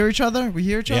hear each other? We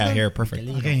hear each other? Yeah, I hear it perfect.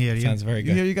 I can hear you. Sounds very You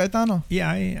good. hear you, Gaetano? Yeah,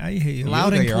 I hear you.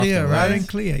 Loud and clear, right? Loud and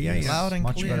clear, yeah. Loud and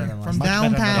Much clear. better than From last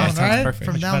time. downtown, Sounds right? perfect.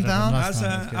 From Much better than downtown.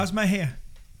 last How's my hair?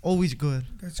 Always good.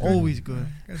 That's good. Always good.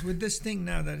 Because with this thing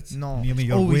now that it's... No, You mean it's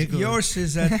your always wig? good. Yours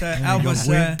is at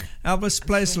Elvis So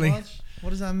Presley. much? What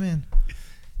does that mean?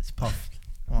 It's puff.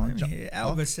 Oh,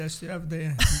 Elvis says you have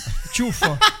the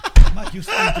chufa. Mike, you're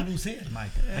starting to lose hair,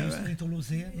 Mike. Are you starting to lose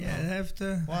hair? Yeah, I have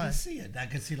to... I Why? can see it. I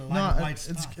can see the No, line of white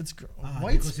spots. it's Because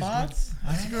white it's spots.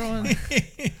 It's growing.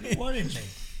 It worried me.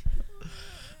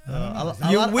 A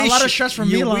lot of stress from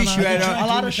you Milan. wish you had a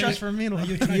lot to- of stress from Milan.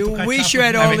 You wish you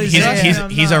had I all mean, his he's, hair. he's, I'm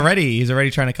he's not.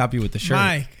 already trying to copy you with the shirt.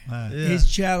 Mike, Yeah. he's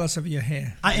jealous of your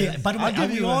hair. By the way, I'll give are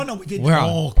we you on or we did? We're on.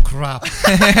 Oh, crap.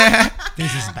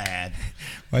 This is bad.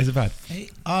 Why is it bad?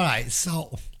 All right,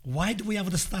 so why do we have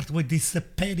to start with this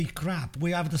petty crap?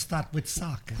 We have to start with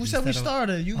soccer. Who said we instead of-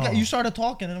 started? You started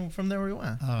talking, and from there we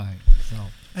went. All right, so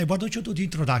hey, why don't you do the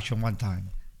introduction one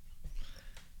time?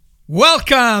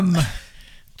 Welcome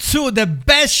to the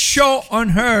best show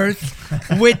on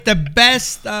earth with the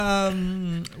best,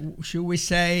 should we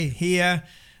say here,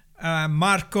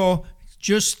 Marco,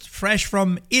 just fresh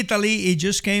from Italy. He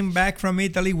just came back from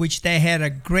Italy, which they had a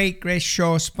great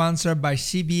show sponsored by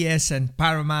CBS and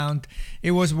Paramount.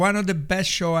 It was one of the best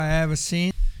show I ever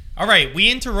seen. All right, we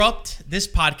interrupt this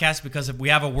podcast because we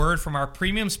have a word from our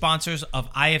premium sponsors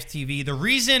of IFTV. The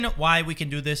reason why we can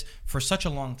do this for such a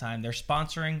long time, they're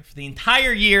sponsoring for the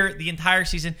entire year, the entire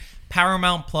season.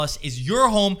 Paramount Plus is your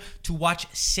home to watch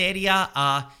Serie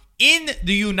A in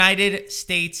the United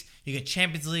States. You get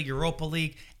Champions League, Europa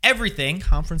League, everything.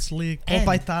 Conference League, And-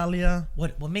 Coppa Italia.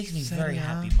 What makes me very Serie A.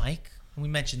 happy, Mike, and we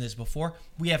mentioned this before,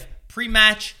 we have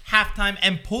pre-match, halftime,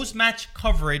 and post-match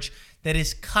coverage that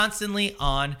is constantly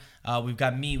on. We've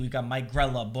got me, we've got Mike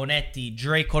Grella, Bonetti,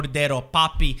 Dre Cordero,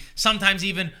 Papi, sometimes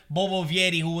even Bobo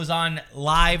Vieri, who was on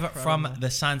live from the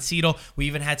San Siro. We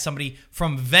even had somebody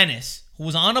from Venice who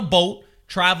was on a boat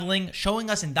traveling, showing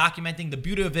us and documenting the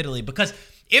beauty of Italy. Because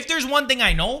if there's one thing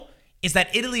I know, is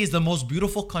that Italy is the most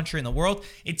beautiful country in the world.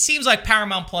 It seems like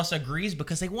Paramount Plus agrees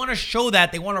because they want to show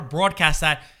that, they want to broadcast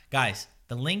that. Guys,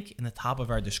 the link in the top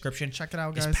of our description, Check it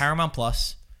out, is guys.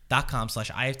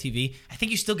 ParamountPlus.com/IFTV. I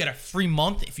think you still get a free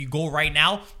month if you go right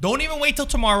now. Don't even wait till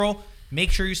tomorrow. Make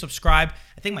sure you subscribe.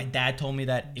 I think my dad told me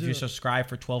that if you subscribe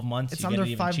for 12 months, It's you under get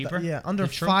it even cheaper. $5. Yeah, under Is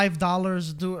it true?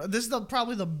 $5. This is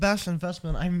probably the best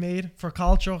investment I made for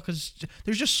culture because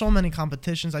there's just so many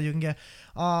competitions that you can get.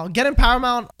 Getting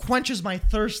Paramount quenches my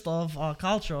thirst of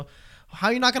culture. How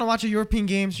you not gonna watch the European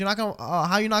games? You're not gonna.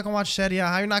 How you not gonna watch Serie A?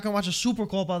 How you not gonna watch a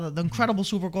Supercoppa, the incredible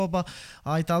Supercoppa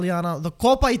Italiana, the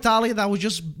Coppa Italia that was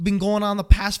just been going on the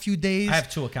past few days. I have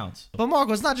 2 accounts. But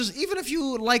Marco, it's not just, even if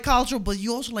you like culture, but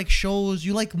you also like shows,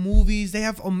 you like movies. They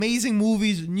have amazing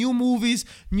movies,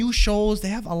 new shows. They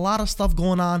have a lot of stuff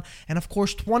going on. And of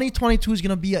course, 2022 is going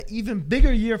to be an even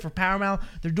bigger year for Paramount.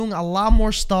 They're doing a lot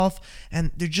more stuff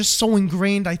and they're just so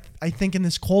ingrained, I think, in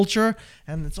this culture.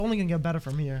 And it's only going to get better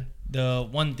from here. The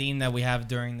one theme that we have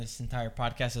during this entire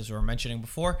podcast, as we were mentioning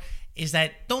before, is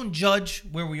that don't judge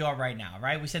where we are right now,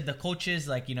 right? We said the coaches,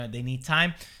 they need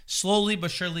time. Slowly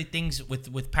but surely, things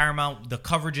with Paramount, the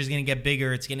coverage is going to get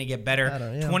bigger. It's going to get better.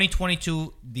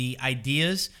 2022, the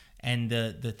ideas and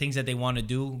the things that they want to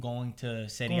do going to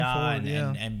Serie A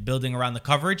and building around the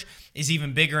coverage is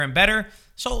even bigger and better.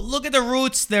 So look at the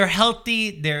roots. They're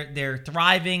healthy. They're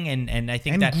thriving, and I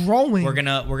think that growing. we're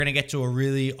gonna get to a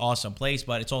really awesome place.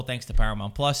 But it's all thanks to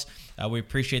Paramount Plus. We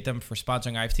appreciate them for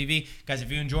sponsoring IFTV, guys.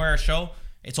 If you enjoy our show,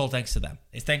 it's all thanks to them.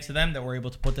 It's thanks to them that we're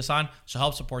able to put this on. So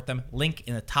help support them. Link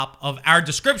in the top of our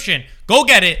description. Go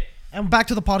get it. And back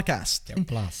to the podcast.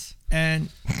 Plus. And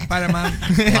Paramount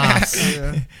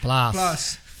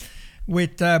Plus.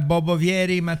 with Bobo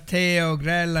Vieri, Matteo,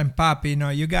 Grella, and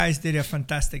Papi. You guys did a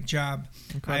fantastic job.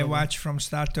 Incredible. I watched from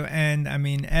start to end. I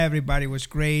mean, everybody was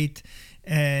great.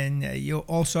 And you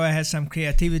also had some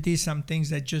creativity, some things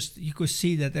that just you could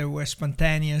see that they were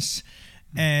spontaneous.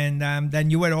 And then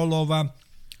you were all over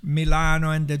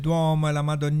Milano and the Duomo, La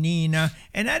Madonnina.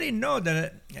 And I didn't know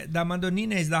that the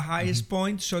Madonnina is the highest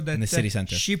point, so that In the city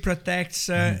center. she protects.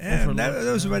 That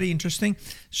was very interesting.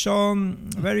 So,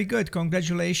 very good.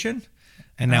 Congratulations.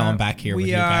 And now I'm back here with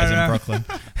you guys in Brooklyn.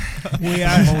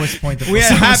 I'm always pointing. We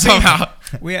are Somehow.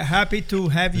 happy. We are happy to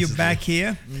have you back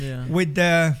here with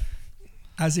the,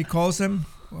 as he calls them.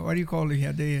 What do you call it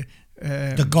here?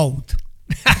 The goat.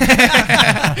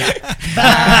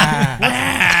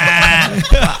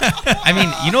 I mean,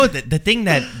 the thing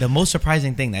the most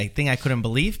surprising thing, I couldn't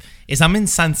believe, is I'm in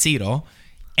San Siro,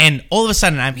 And all of a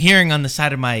sudden, I'm hearing on the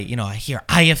side of my, I hear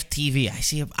IFTV. I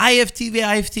see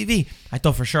IFTV. I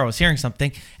thought for sure I was hearing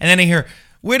something. And then I hear,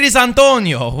 where is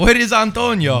Antonio? Where is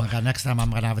Antonio? Oh my God, next time I'm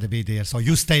going to have to be there. So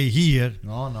you stay here.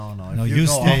 No. No, If you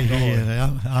go, stay I'm going.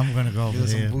 here. I'm going to go Do over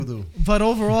some there. voodoo. But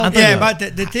overall, Antonio. Yeah,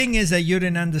 but the thing is that you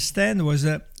didn't understand was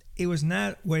that it was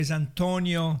not where's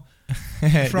Antonio from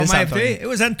This IFTV. Antonio. It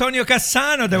was Antonio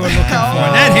Cassano they were looking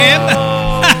for, not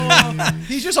him.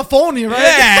 he's just a phony, right?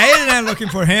 Yeah, they're not looking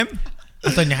for him.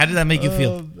 Antonio, how did that make you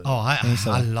feel? Oh,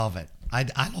 I love it.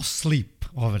 I lost sleep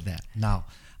over that. Now,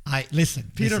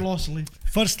 listen. Peter listen. lost sleep.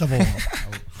 First of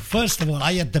all,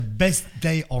 I had the best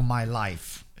day of my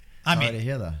life. I Sorry to mean,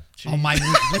 hear that. on my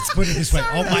week. Let's put it this way.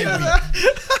 On my week,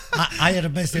 I had the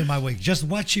best day of my week. Just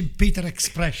watching Peter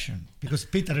expression, because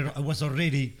Peter was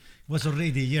already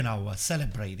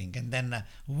celebrating, and then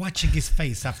watching his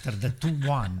face after the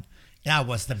 2-1. That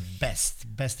was the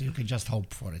best you can just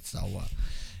hope for it. So,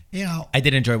 I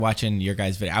did enjoy watching your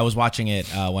guys' video. I was watching it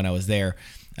when I was there.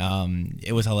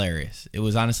 It was hilarious. It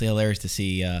was honestly hilarious to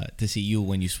see you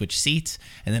when you switched seats,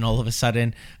 and then all of a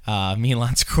sudden,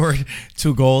 Milan scored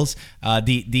 2 goals.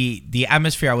 The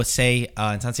atmosphere, I would say,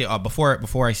 in San Siro.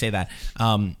 Before I say that,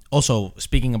 also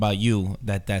speaking about you,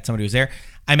 that somebody was there.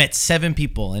 I met 7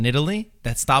 people in Italy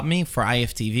that stopped me for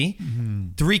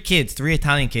IFTV. 3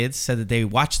 Italian kids said that they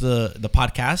watched the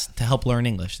podcast to help learn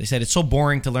English. They said it's so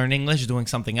boring to learn English doing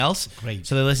something else. Great.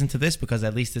 So they listened to this because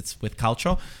at least it's with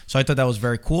Calcio. So I thought that was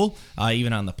very cool.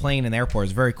 Even on the plane and the airport,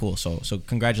 it's very cool. So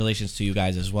congratulations to you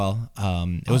guys as well.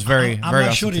 It was very, I'm very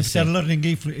not awesome sure to if they're see. learning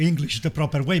English the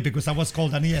proper way, because I was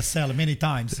called an ESL many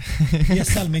times.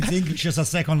 ESL means English as a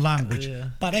second language. Yeah.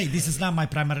 But hey, this is not my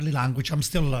primary language. I'm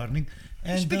still learning.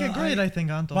 You speak it great, I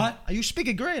think, Anton. What? You speak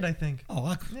it great, I think.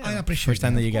 Oh, I appreciate First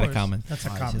time that you get a course. comment. That's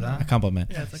a I see compliment. that. A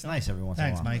compliment. Yeah, It's nice every once in a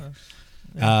Thanks,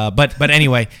 while. Mike. But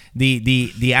anyway,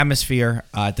 the atmosphere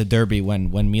at the derby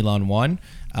when Milan won,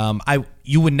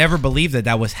 you would never believe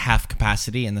that was half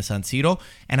capacity in the San Siro,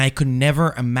 and I could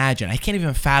never imagine. I can't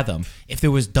even fathom if there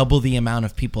was double the amount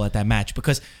of people at that match,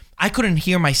 because I couldn't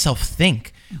hear myself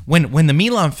think. When the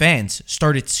Milan fans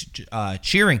started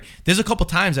cheering, there's a couple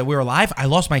times that we were live, I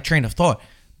lost my train of thought.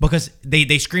 Because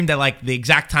they screamed at like the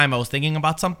exact time I was thinking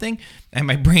about something, and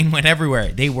my brain went everywhere.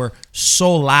 They were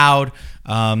so loud.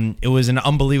 It was an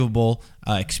unbelievable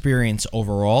experience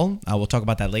overall. We'll talk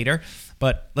about that later.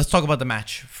 But let's talk about the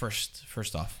match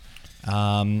first off.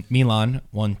 Milan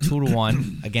won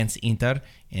 2-1 against Inter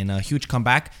in a huge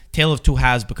comeback. Tale of 2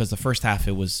 halves, because the first half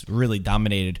it was really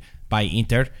dominated by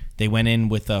Inter. They went in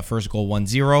with the first goal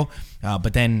 1-0,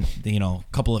 but then a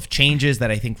couple of changes that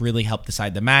I think really helped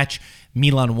decide the match.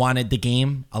 Milan wanted the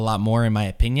game a lot more, in my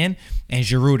opinion, and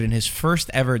Giroud, in his first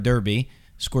ever derby,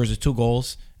 scores the 2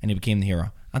 goals, and he became the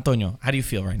hero. Antonio, how do you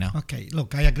feel right now? Okay,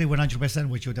 look, I agree 100%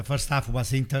 with you. The first half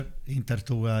was Inter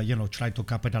to try to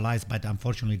capitalize, but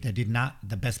unfortunately they did not.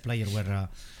 The best player were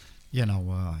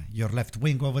your left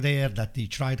wing over there, that he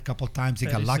tried a couple of times. He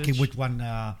got lucky with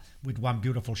one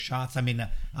beautiful shot. I mean,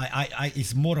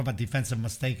 it's more of a defensive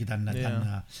mistake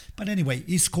than. But anyway,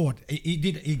 he scored. He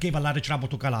gave a lot of trouble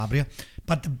to Calabria.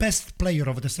 But the best player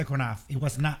of the second half, he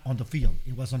was not on the field.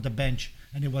 He was on the bench,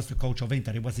 and he was the coach of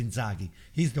Inter. It was Inzaghi.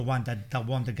 He's the one that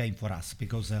won the game for us,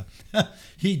 because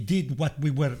he did what we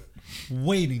were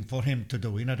waiting for him to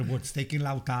do. In other words, taking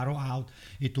Lautaro out,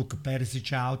 he took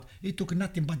Perisic out, he took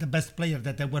nothing but the best player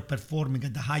that they were performing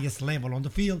at the highest level on the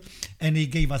field, and he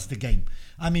gave us the game.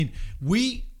 I mean,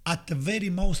 at the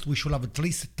very most, we should have at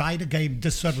least tied the game,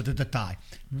 deserved the tie.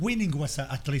 Winning was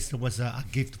at least a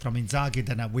gift from Inzaghi,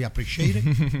 then we appreciate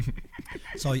it.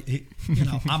 So,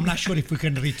 I'm not sure if we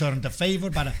can return the favor,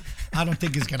 but I don't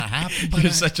think it's going to happen. But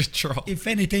You're such a troll. If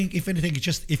anything,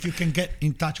 just if you can get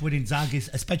in touch with Inzaghi,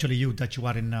 especially you that you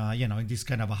are in, in this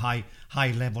kind of a high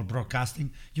level broadcasting,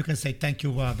 you can say thank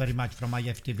you very much from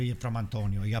IFTV and from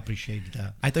Antonio. I appreciate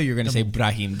that. I thought you were going to say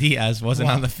Brahim Diaz wasn't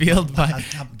on the field, but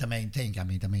The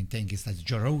main thing is that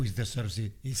Giroud deserves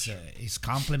his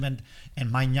compliment, and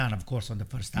Maignan, of course, on the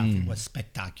first half it was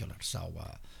spectacular. So,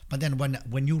 but then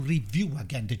when you review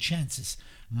again the chances,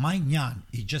 Maignan,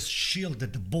 he just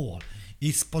shielded the ball.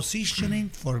 His positioning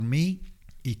for me,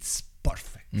 it's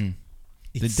perfect.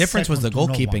 the difference was the second to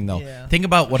no goalkeeping, one. though. Yeah. Think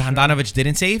about what Handanovic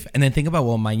didn't save, and then think about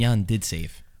what Maignan did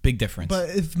save. Big difference. But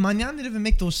if Magnan didn't even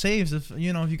make those saves, if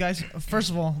you guys, first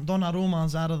of all,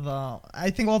 Donnarumma's out of the. I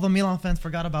think all the Milan fans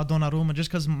forgot about Donnarumma just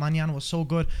because Magnan was so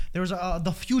good. There was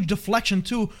the huge deflection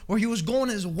too, where he was going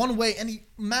his one way and he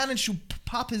managed to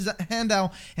pop his hand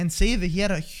out and save it. He had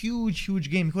a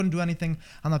huge game. He couldn't do anything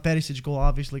on the Perisic goal,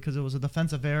 obviously, because it was a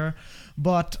defensive error.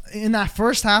 But in that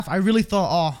first half, I really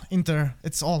thought, Inter,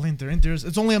 it's all Inter.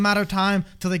 It's only a matter of time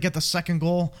till they get the second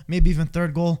goal, maybe even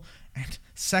third goal. And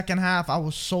second half, I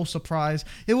was so surprised.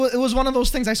 It was one of those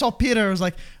things. I saw Peter. I was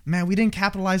like, man, we didn't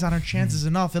capitalize on our chances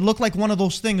enough. It looked like one of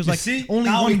those things. Like see, only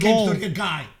now one we goal. came to the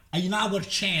guy. In our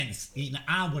chance. He's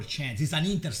an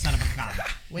Inter son of a car.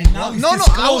 Wait, And now he's no,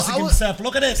 disclosing I was- himself.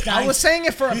 Look at this, guys. I was saying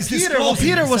it for He's Peter. What disclosing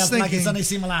Peter was himself like thinking. he's on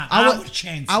AC Milan. I Our was,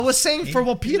 chance. I was saying for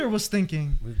what Peter was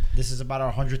thinking. This is about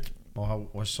our 100th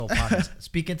or so podcast.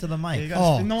 Speak into the mic. You guys,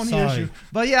 Oh, no one hears sorry. you.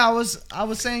 But yeah, I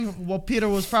was saying what Peter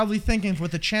was probably thinking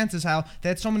with the chances, how they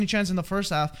had so many chances in the first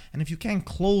half, and if you can't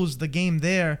close the game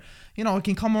there, it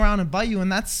can come around and bite you,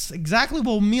 and that's exactly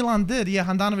what Milan did. Yeah,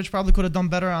 Handanovic probably could have done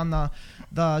better on the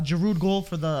Giroud goal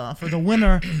for the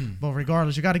winner, but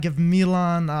regardless, you got to give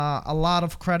Milan a lot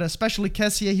of credit, especially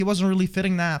Kessie. He wasn't really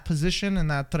fitting that position in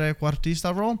that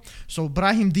trequartista role. So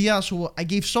Brahim Diaz, who I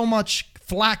gave so much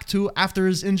flack to after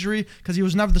his injury because he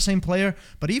was never the same player,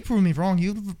 but he proved me wrong.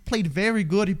 He played very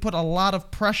good. He put a lot of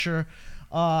pressure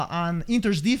on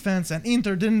Inter's defense, and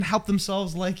Inter didn't help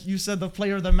themselves. Like you said, the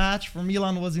player of the match for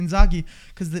Milan was Inzaghi,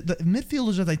 because the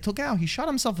midfielders that they took out, he shot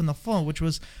himself in the foot, which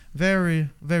was very,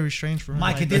 very strange for him.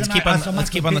 Mikey, Let's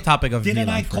keep on the topic of Didn't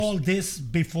Milan I first. call this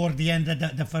before the end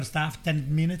of the first half,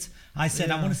 10 minutes? I said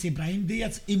I want to see Brahim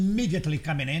Diaz immediately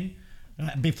coming in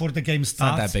before the game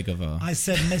starts. not that big of a I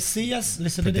said Messias,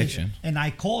 listen prediction. to this, and I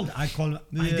called. I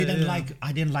didn't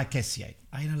like Kessie.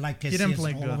 I didn't like Kessie. didn't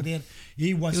play all good. over there.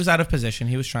 He was out of position.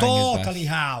 He was trying his totally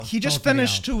best. out. He just totally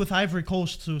finished out. too with Ivory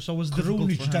Coast too, so it was difficult for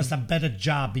Krunic him. does a better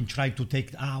job in trying to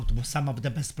take out some of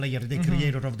the best players, the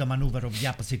creator of the maneuver of the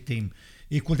opposite team.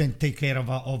 He couldn't take care of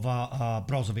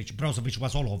Brozovic. Brozovic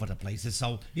was all over the place,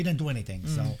 so he didn't do anything.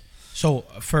 So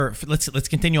for let's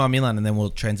continue on Milan and then we'll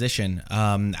transition.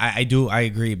 I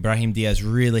agree. Brahim Diaz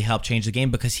really helped change the game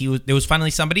because there was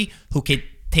finally somebody who could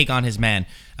take on his man.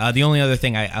 The only other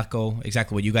thing I echo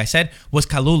exactly what you guys said was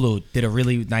Kalulu did a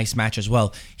really nice match as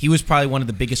well. He was probably one of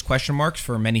the biggest question marks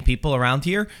for many people around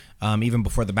here. Even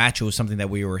before the match, it was something that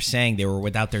we were saying. They were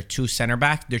without their two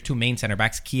main center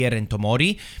backs, Kier and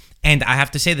Tomori. And I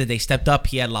have to say that they stepped up.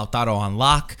 He had Lautaro on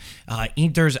lock.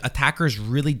 Inter's attackers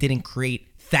really didn't create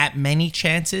that many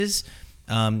chances.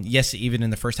 Yes, even in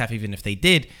the first half, even if they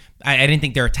did, I didn't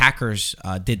think their attackers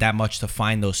did that much to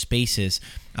find those spaces.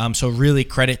 So really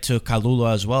credit to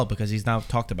Kalulu as well because he's now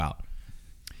talked about.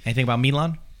 Anything about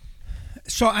Milan?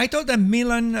 So I thought that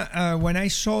Milan, when I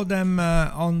saw them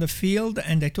on the field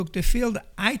and they took the field,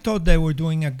 I thought they were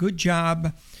doing a good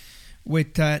job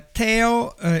with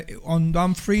Theo on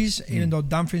Dumfries, even though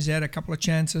Dumfries had a couple of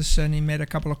chances and he made a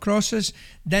couple of crosses.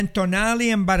 Then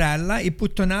Tonali and Barella. He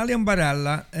put Tonali and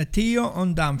Barella, Theo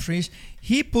on Dumfries.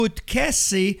 He put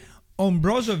Kessie on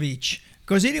Brozovic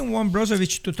because he didn't want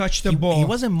Brozovic to touch the ball. He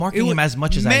wasn't marking him as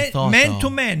much as I thought. Man to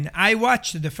man. I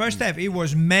watched the first half. It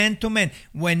was man to man.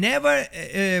 Whenever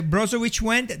Brozovic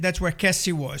went, that's where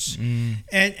Kessie was.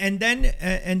 And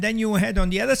then you had on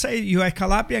the other side, you had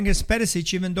Calabria against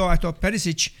Perisic, even though I thought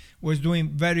Perisic was doing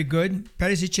very good.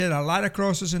 Perisic had a lot of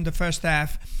crosses in the first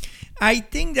half. I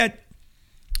think that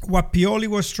what Pioli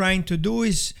was trying to do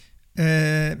is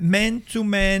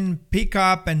man-to-man pick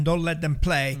up and don't let them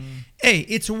play. Hey,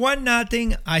 it's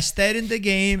 1-0. I stayed in the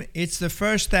game. It's the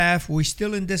first half. We're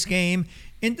still in this game.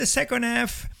 In the second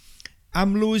half,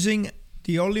 I'm losing.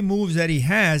 The only moves that he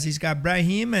has, he's got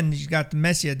Brahim and he's got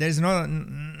Messi. There's no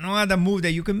other move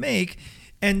that you can make.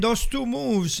 And those two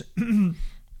moves,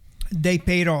 they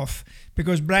paid off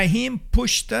because Brahim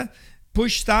pushed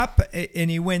up and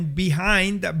he went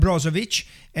behind Brozovic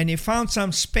and he found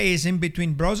some space in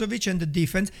between Brozovic and the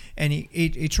defense and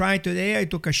he tried to there, he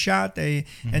took a shot and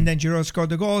then Giroud scored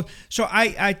the goal. So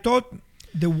I thought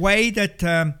the way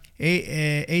that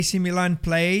AC Milan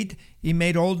played, he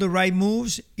made all the right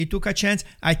moves, he took a chance.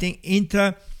 I think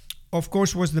Inter, of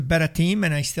course, was the better team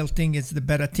and I still think it's the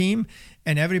better team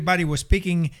and everybody was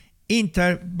picking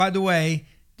Inter. By the way,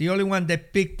 the only one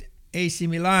that picked AC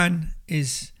Milan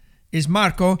is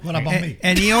Marco. What about me?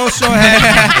 And he also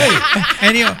had.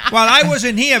 Well, I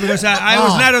wasn't here because I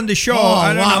was not on the show.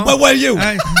 I don't know. Where were you?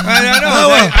 I don't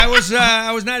know.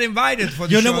 I was not invited for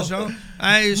the show.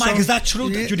 Mike, is that true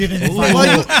that you didn't Ooh,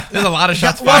 invite me? there's a lot of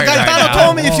shots Well, fired right Gaetano now.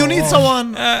 told me if you need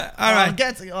someone, all right.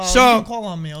 you can call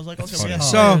on me. I was like, okay, we got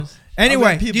So players.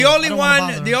 anyway, Other people, the I don't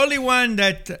wanna bother only one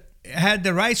that had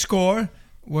the right score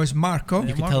was Marco.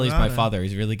 You can Marco tell he's got my it. father.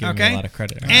 He's really giving me Okay. a lot of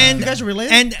credit. And You guys are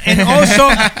related? and also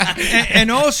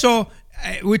and also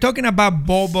we're talking about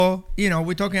Bobo.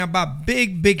 We're talking about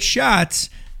big shots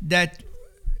that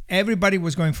everybody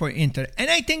was going for Inter, and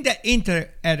I think that Inter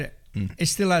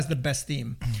still has the best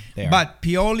team. They are. But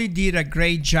Pioli did a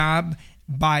great job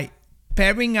by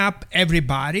pairing up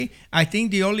everybody. I think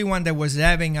the only one that was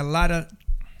having a lot of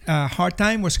hard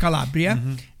time was Calabria,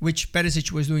 which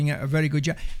Perisic was doing a very good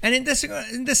job. And in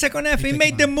the second half, he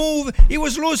made the move. He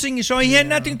was losing, so he had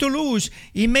nothing to lose.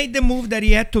 He made the move that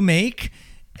he had to make,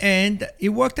 and it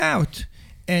worked out.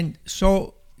 And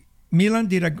so Milan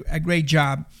did a great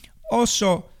job.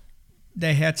 Also,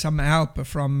 they had some help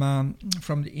from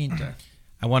the Inter.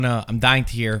 I'm dying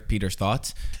to hear Peter's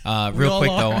thoughts. We Real all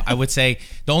quick are. though, I would say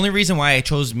the only reason why I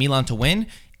chose Milan to win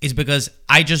is because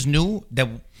I just knew that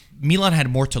Milan had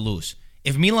more to lose.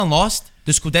 If Milan lost,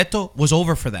 the Scudetto was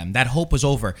over for them. That hope was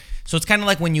over. So it's kind of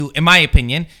like when you, in my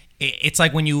opinion, it's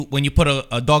like when you put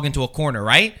a dog into a corner,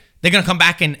 right? They're going to come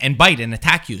back and bite and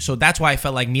attack you. So that's why I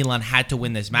felt like Milan had to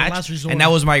win this match. last resort. And that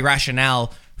was my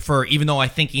rationale for, even though I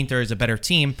think Inter is a better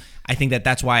team, I think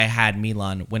that's why I had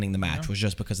Milan winning the match, was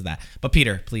just because of that. But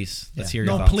Peter, please, let's hear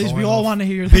your No, thoughts. please, we all want to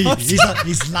hear your He- thoughts.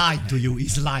 he's lying to you.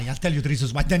 He's lying. I'll tell you the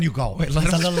reasons why. Then you go. He's a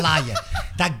little liar.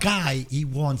 That guy, he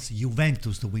wants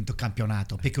Juventus to win the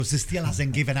campionato because he still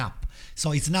hasn't given up.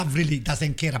 So it's not really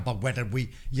doesn't care about whether we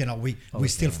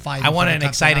still fight. I want an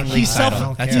exciting league He's,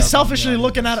 title. That's he's it. selfishly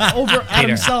looking at at Peter.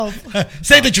 himself.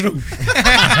 Say the truth.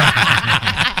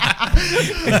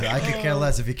 I could care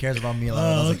less if he cares about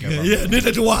Milan. He doesn't care about Yeah,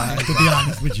 neither do I. To be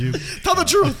honest with you. Tell the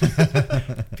truth.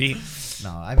 Pete.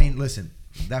 No, I mean, listen.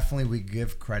 Definitely, we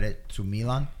give credit to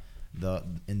Milan,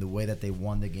 in the way that they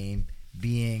won the game,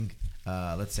 being,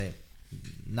 let's say,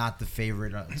 not the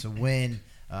favorite to win.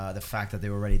 The fact that they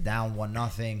were already down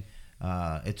 1-0.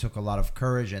 It took a lot of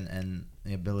courage and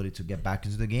the ability to get back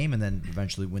into the game and then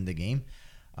eventually win the game.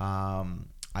 I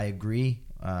agree.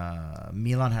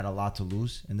 Milan had a lot to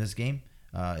lose in this game.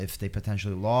 If they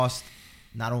potentially lost,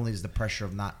 not only is the pressure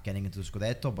of not getting into the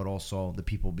Scudetto, but also the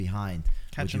people behind.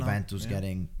 Catching with up, Juventus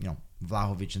getting,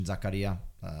 Vlahovic and Zakaria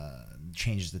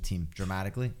changes the team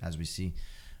dramatically, as we see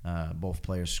both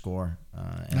players score.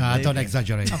 Don't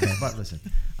exaggerate. Okay, but listen,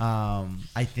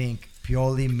 I think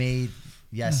Pioli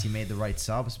he made the right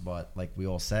subs, but like we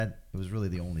all said, it was really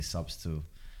the only subs to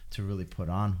really put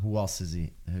on. Who else does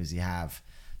he have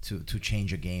to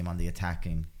change a game on the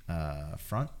attacking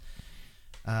front?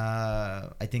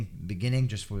 I think beginning,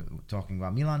 just for talking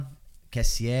about Milan,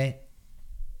 Kessié,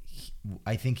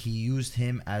 I think he used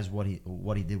him as what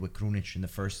he did with Krunic in the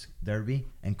first derby,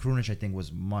 and Krunic I think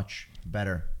was much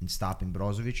better in stopping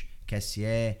Brozovic.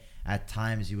 Kessié, at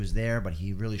times he was there, but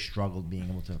he really struggled being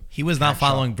able to. He was not catch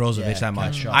following up. Brozovic Yeah, that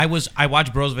much. catch up. I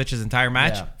watched Brozovic's entire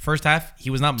match. Yeah. First half,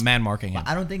 he was not man marking him. But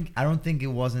I don't think it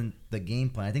wasn't the game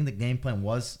plan. I think the game plan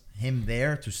was him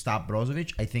there to stop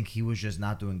Brozovic. I think he was just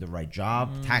not doing the right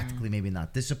job. Tactically, maybe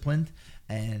not disciplined.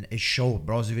 And it showed.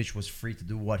 Brozovic was free to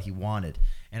do what he wanted.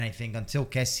 And I think until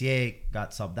Kessié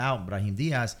got subbed out, Brahim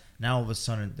Diaz, now all of a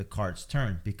sudden the cards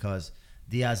turn, because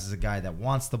Diaz is a guy that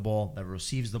wants the ball, that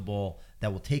receives the ball,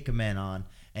 that will take a man on,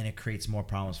 and it creates more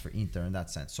problems for Inter in that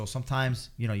sense. So sometimes,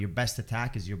 your best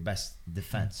attack is your best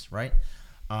defense, right?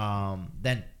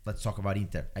 Then let's talk about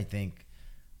Inter. I think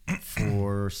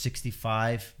for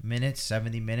 65 minutes,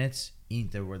 70 minutes,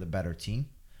 Inter were the better team.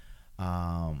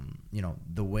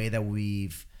 The way that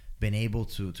we've been able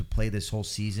to play this whole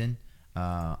season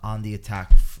on the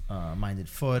attack minded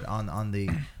foot, on the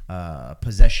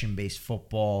possession-based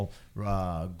football,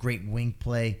 great wing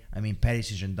play. I mean,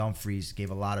 Perisic and Dumfries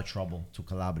gave a lot of trouble to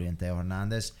Calabria and Theo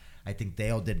Hernandez. I think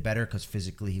Theo did better because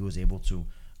physically he was able to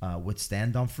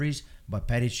withstand Dumfries, but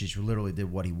Perisic literally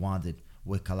did what he wanted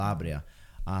with Calabria.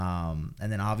 And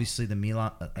then obviously the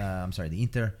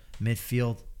Inter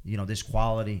midfield, this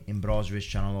quality in Brozovic,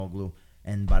 Çalhanoğlu,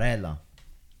 and Barella.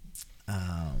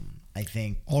 I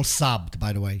think All subbed,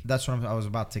 by the way. that's what I was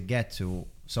about to get to.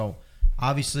 So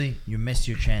obviously you miss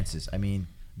your chances. I mean,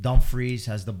 Dumfries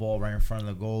has the ball right in front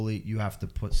of the goalie. You have to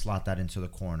slot that into the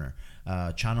corner.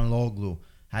 Çalhanoğlu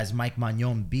has Mike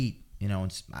Magnon beat.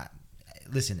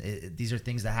 Listen, these are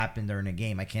things that happen during a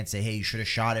game. I can't say, hey, you should have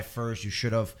shot it first. You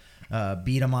should have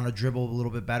beat him on a dribble a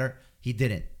little bit better. He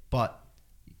didn't. But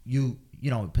you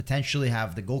potentially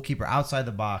have the goalkeeper outside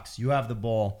the box. You have the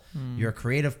ball. You're a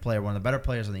creative player, one of the better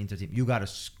players on the Inter team. You got to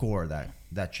score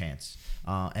that chance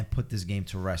and put this game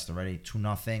to rest already.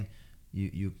 2-0.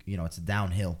 It's a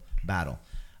downhill battle.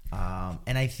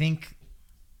 And I think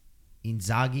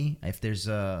Inzaghi, if there's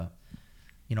a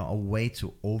way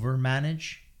to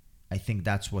overmanage, I think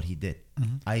that's what he did.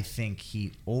 Mm-hmm. I think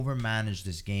he overmanaged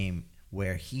this game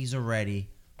where he's already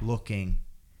looking.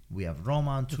 We have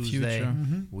Roma on Tuesday.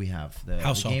 future. We have the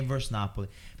How so? game versus Napoli.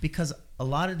 Because a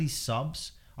lot of these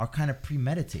subs are kind of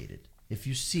premeditated. If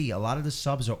you see, a lot of the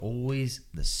subs are always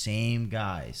the same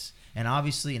guys. And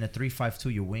obviously, in a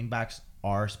 3-5-2, your wingbacks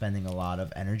are spending a lot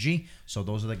of energy. So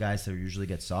those are the guys that usually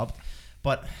get subbed.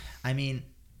 But, I mean,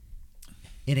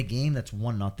 in a game that's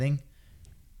 1-0,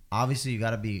 obviously you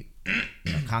got to be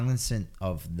cognizant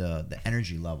of the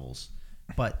energy levels.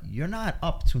 But you're not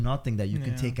up to nothing that you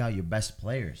can take out your best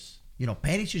players.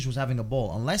 Perisic was having a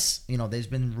ball. Unless, there's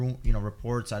been,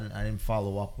 reports, I didn't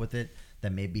follow up with it,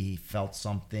 that maybe he felt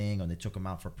something or they took him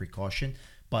out for precaution.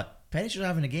 But Perisic was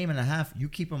having a game and a half. You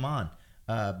keep him on.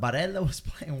 Barella was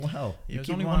playing well. Yeah, You it was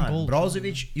keep only him one on. goal,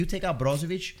 Brozovic, you take out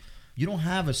Brozovic, you don't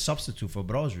have a substitute for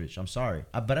Brozovic. I'm sorry.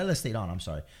 Barella stayed on. I'm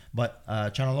sorry. But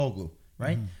Çalhanoğlu,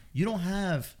 right? You don't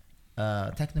have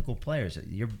technical players.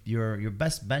 Your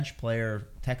best bench player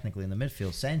technically in the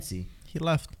midfield, Sensi, He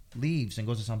left. leaves and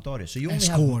goes to Sampdoria. So you And only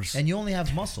scores. and you only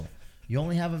have muscle. You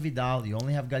only have a Vidal. You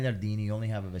only have Gagliardini. You only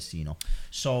have a Vecino.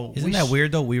 So Isn't that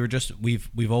weird though?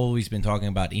 We've always been talking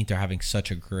about Inter having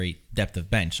such a great depth of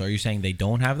bench. So are you saying they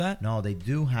don't have that? No, they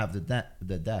do have the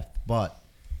depth, but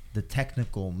the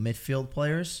technical midfield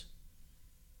players,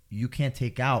 you can't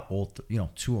take out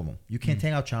two of them. You can't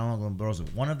take out Çalhanoğlu and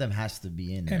Brozovic. One of them has to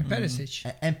be in there. And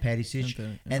Perisic. And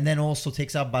Perisic, and then also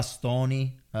takes out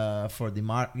Bastoni for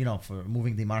for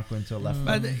moving Di Marco into the left.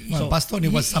 But Well, Bastoni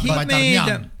was subbed by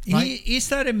Darmian, right? he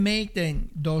started making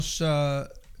those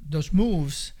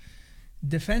moves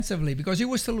defensively because he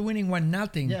was still winning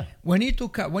 1-0. Yeah. When he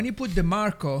put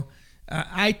DeMarco,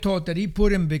 I thought that he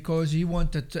put him because he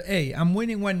wanted to. Hey, I'm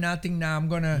winning 1-0 now. I'm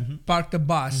gonna park the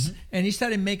bus, and he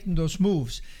started making those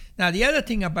moves. Now the other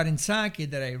thing about Inzaghi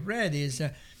that I read is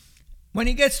when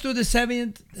he gets to the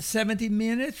 70th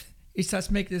minute, he starts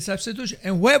making the substitution,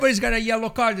 and whoever has got a yellow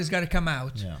card has got to come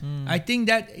out. Yeah. I think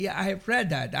that I have read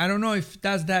that. I don't know if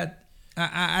that's that.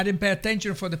 I didn't pay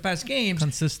attention for the past games,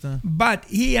 Consistent. but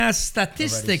he has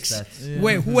statistics Already stats.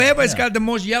 where whoever's Yeah. got the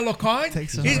most yellow card,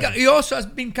 Takes a he also has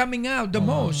been coming out the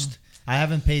most. I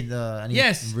haven't paid any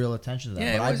Yes. real attention to that,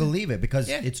 Yeah, but it I was- believe it because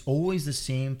yeah. it's always the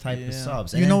same type of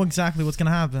subs. You know exactly what's gonna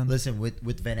happen. Listen,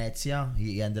 with Venezia,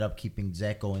 he ended up keeping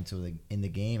Dzeko in the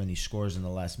game, and he scores in the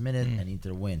last minute, and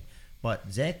Inter win. But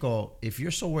Dzeko, if you're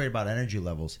so worried about energy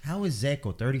levels, how is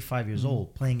Dzeko, 35 years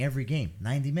old, playing every game,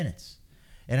 90 minutes?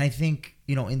 And I think,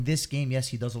 in this game, yes,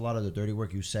 he does a lot of the dirty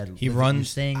work. You said He you're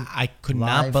runs. staying I could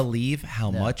not live. believe how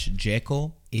Yeah. much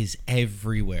Dzeko is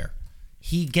everywhere.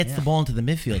 He gets Yeah. the ball into the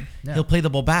midfield. Yeah. He'll play the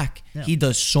ball back. Yeah. He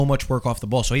does so much work off the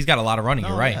ball. So he's got a lot of running.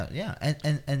 You're right. Yeah.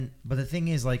 But the thing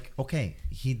is, okay,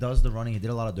 he does the running. He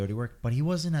did a lot of dirty work, but he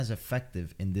wasn't as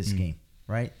effective in this game,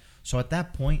 right? So at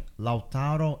that point,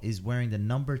 Lautaro is wearing the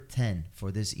number 10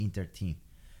 for this Inter team.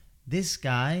 This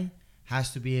guy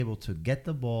has to be able to get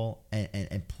the ball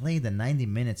and play the 90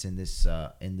 minutes in this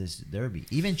derby.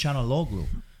 Even Çalhanoğlu,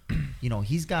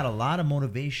 he's got a lot of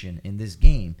motivation in this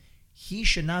game. He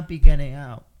should not be getting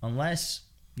out unless,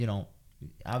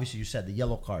 obviously you said the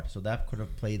yellow card. So that could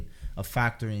have played a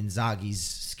factor in Inzaghi's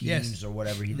schemes or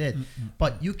whatever he did.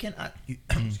 But you cannot,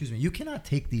 you cannot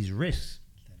take these risks.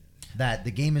 That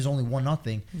the game is only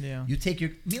 1-0. Yeah. You take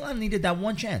Milan needed that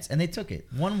one chance and they took it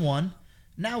 1-1.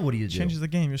 Now what do you do? Changes the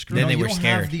game. You're screwed. Then they you were don't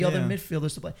scared. have the other Yeah.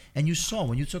 midfielders to play. And you saw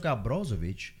when you took out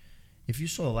Brozovic, if you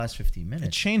saw the last 15 It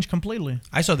minutes, changed completely.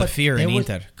 I saw the But fear in there was-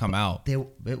 Inter come out.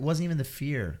 it wasn't even the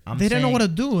fear. They didn't know what to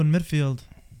do in midfield.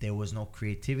 There was no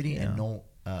creativity Yeah. and no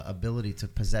ability to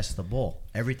possess the ball.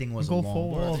 Everything was Go a long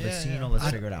forward. ball. Yeah, Vecino, yeah. let's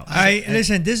figure it out.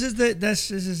 Listen. This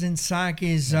is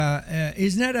Inzaghi's.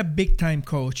 He's not a big time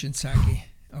coach, Inzaghi.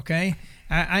 Okay,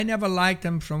 I never liked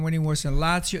him from when he was in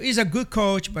Lazio. He's a good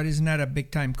coach, but he's not a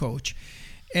big time coach.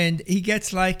 And he gets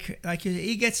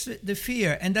he gets the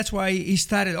fear, and that's why he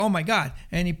started. Oh my God!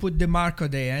 And he put DeMarco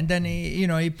there, and then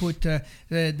he put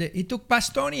he took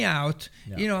Bastoni out,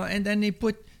 Yeah. and then he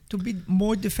put to be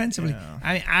more defensively.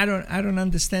 Yeah. I don't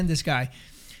understand this guy.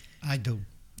 I do.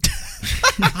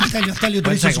 I'll tell you the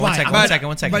One reasons second, why. one second, I- one second,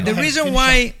 one second. But the Go ahead, reason finish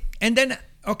why, and then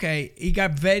he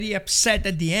got very upset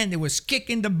at the end. He was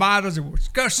kicking the bottles, he was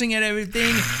cursing at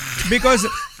everything, because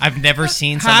I've never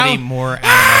seen How- somebody more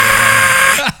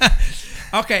animated.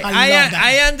 okay, I love that.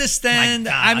 I understand.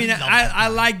 My God, I mean, I love that. I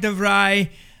like De Vrij.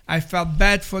 I felt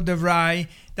bad for De Vrij.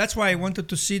 That's why I wanted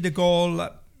to see the goal.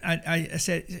 I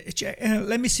said,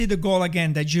 let me see the goal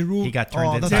again. That Giroud. He got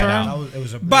turned the inside turn. out. It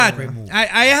was a But great move.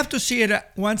 I have to see it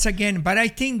once again. But I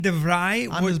think De Vrij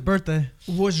On his birthday.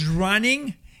 was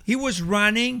running. He was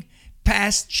running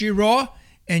past Giroud,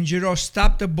 and Giroud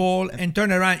stopped the ball and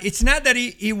turned around. It's not that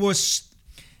he was.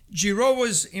 Giroud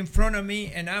was in front of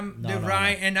me, and I'm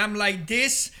and I'm like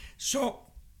this. So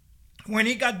when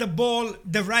he got the ball,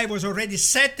 the right was already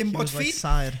set in both was, like, feet.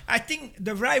 side. I think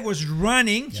the right was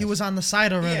running. He was on the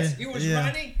side already. Yes, he was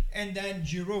running, and then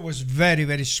Giroud was very,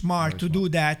 very smart to do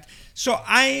that. So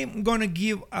I'm gonna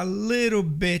give a little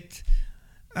bit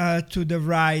to the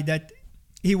right that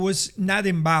he was not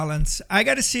in balance. I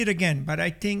gotta see it again, but I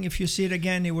think if you see it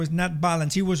again, it was not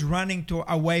balanced. He was running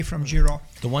away from Giroud.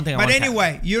 The one thing, But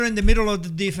anyway, you're in the middle of the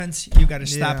defense. You gotta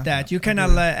stop that. You cannot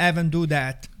let Evan do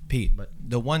that. Pete, but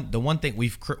the one thing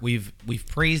we've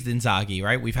praised Inzaghi,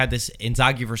 right? We've had this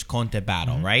Inzaghi versus Conte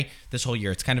battle, right? This whole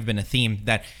year, it's kind of been a theme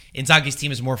that Inzaghi's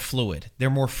team is more fluid, they're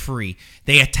more free,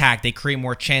 they attack, they create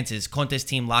more chances. Conte's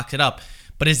team locks it up.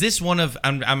 But is this one of?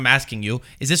 I'm asking you,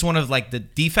 is this one of like the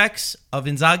defects of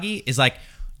Inzaghi? Is like,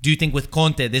 do you think with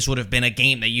Conte this would have been a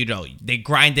game that they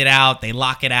grind it out, they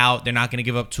lock it out, they're not going to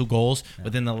give up 2 goals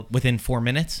within 4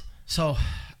 minutes? So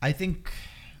I think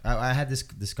I had this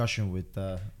discussion with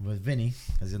Vinny,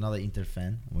 as another Inter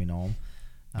fan. We know him.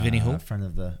 Vinny who?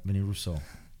 Vinny Russo,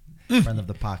 friend of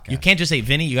the podcast. You can't just say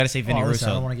Vinny. You got to say Vinny Listen,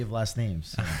 I don't Russo. want to give last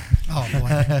names. So. Oh,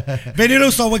 boy. Vinny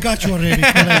Russo, we got you already.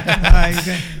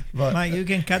 Mike, you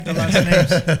can cut the last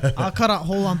names. I'll cut out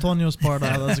whole Antonio's part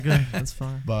out. That's good. That's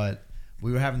fine. But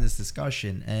we were having this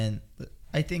discussion, and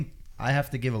I think I have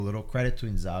to give a little credit to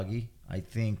Inzaghi. I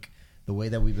think the way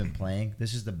that we've been playing,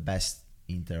 this is the best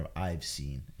Inter I've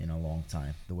seen in a long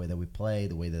time. The way that we play,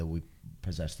 the way that we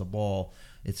possess the ball,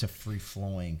 it's a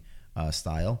free-flowing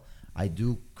style. I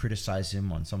do criticize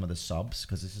him on some of the subs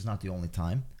because this is not the only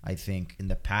time. I think in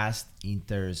the past,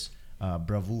 Inter's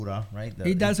bravura, right?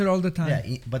 He does it all the time.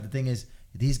 Yeah, but the thing is,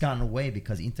 he's gotten away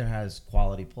because Inter has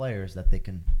quality players that they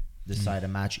can decide a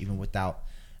match even without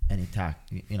any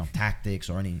tactics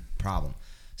or any problem.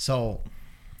 So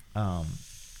I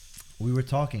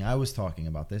was talking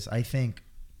about this. I think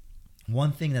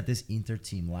one thing that this Inter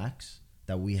team lacks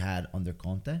that we had under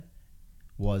Conte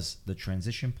was the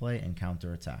transition play and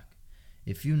counter attack.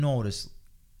 If you notice,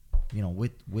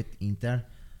 with Inter,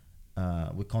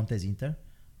 with Conte's Inter,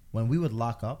 when we would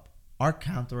lock up, our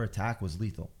counter attack was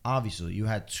lethal. Obviously, you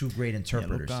had 2 great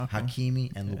interpreters,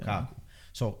 Hakimi and Lukaku.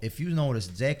 So if you notice,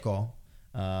 Dzeko,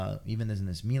 even in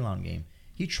this Milan game,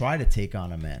 he tried to take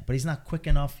on a man, but he's not quick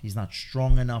enough. He's not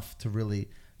strong enough to really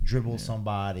dribble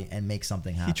somebody and make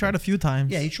something happen. He tried a few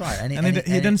times. Yeah, he tried, and he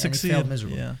didn't succeed. He failed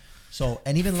miserably. Yeah. So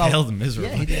and even Failed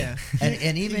miserably. Yeah, he did.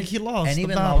 And even he lost. And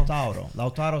even Lautaro.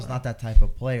 Lautaro's not that type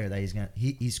of player that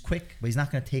he's quick, but he's not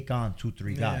gonna take on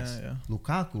 2-3 guys. Yeah.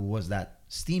 Lukaku was that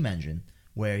steam engine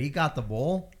where he got the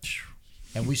ball,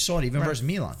 and we saw it even versus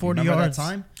Milan. 40 remember yards. that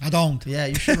time? I don't. Yeah,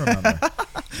 you should remember.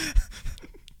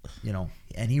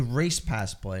 And he raced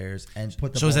past players and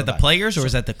put the So ball is that the back. players or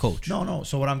is that the coach? No.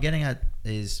 So what I'm getting at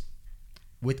is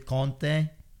with Conte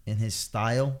in his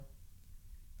style,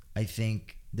 I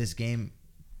think this game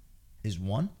is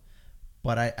won.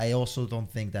 But I also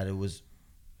don't think that it was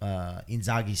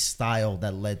Inzaghi's style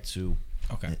that led to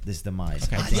this demise.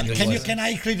 Okay. I think Can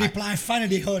I quickly reply? I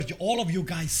finally heard you, all of you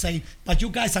guys say, but you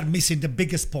guys are missing the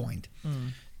biggest point.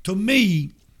 To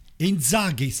me,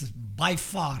 Inzaghi is by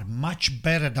far much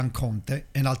better than Conte,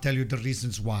 and I'll tell you the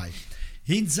reasons why.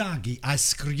 Inzaghi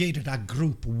has created a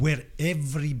group where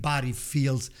everybody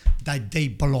feels that they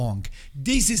belong.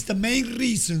 This is the main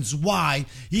reasons why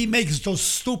he makes those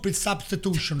stupid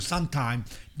substitutions sometimes,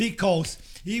 because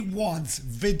he wants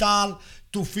Vidal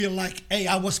to feel like, hey,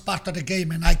 I was part of the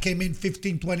game and I came in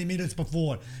 15, 20 minutes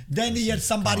before. Then he had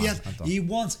somebody else. He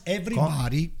wants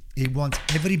everybody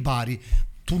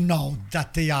to know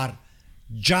that they are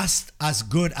just as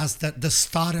good as the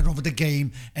starter of the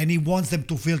game, and he wants them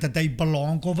to feel that they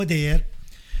belong over there.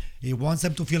 He wants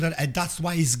them to feel that, and that's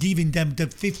why he's giving them the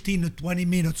 15 to 20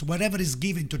 minutes, whatever is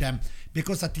given to them,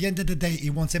 because at the end of the day, he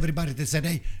wants everybody to say,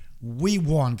 hey, we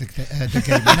won the game, not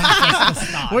just the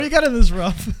start. What do you got in this,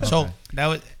 Rough? So that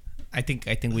was. I think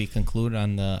we conclude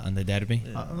on the derby.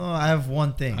 no, I have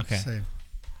one thing. Okay. Say,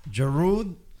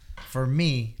 Giroud, for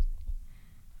me,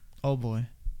 Oh boy.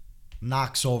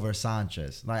 knocks over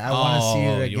Sanchez. Like I want to see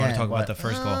it again. You want to talk about but the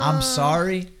first goal? I'm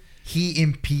sorry, he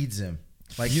impedes him.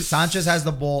 Like Sanchez has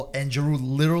the ball, and Giroud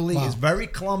literally is very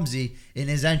clumsy in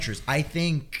his entrance. I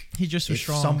think He just was if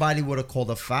strong. somebody would have called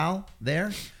a foul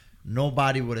there,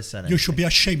 nobody would have said anything. you should be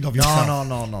ashamed of yourself.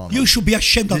 No. You should be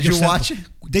ashamed of Did you yourself. watch it?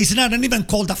 There's not even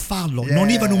called a foul, not Yeah.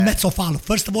 even un mezzo foul.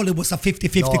 First of all, it was a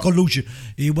 50-50 No. collusion.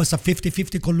 It was a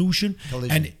 50-50 collusion.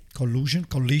 Collision. And collision,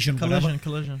 whatever.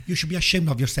 Collision. You should be ashamed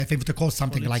of yourself if to call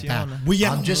something like that. Collision. We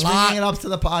I'm just bringing it up to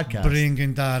the podcast.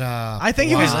 bringing that up. I think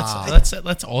he was.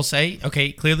 Let's all say,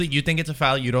 okay, clearly you think it's a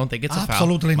foul. You don't think it's a foul.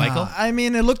 Absolutely not. Michael? I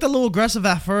mean, it looked a little aggressive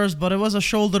at first, but it was a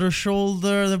shoulder to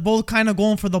shoulder. They're both kind of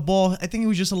going for the ball. I think he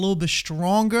was just a little bit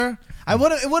stronger. It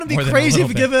wouldn't be More than a crazy if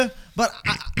little you give it, but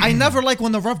I never like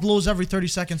when the ref blows every 30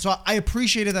 seconds. So I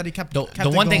appreciated that he kept The it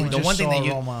one thing, going. the Just one thing saw that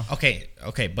you Roma.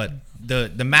 okay, but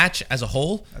the match as a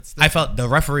whole, I felt the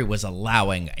referee was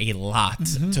allowing a lot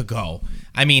to go.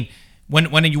 I mean,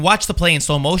 when you watch the play in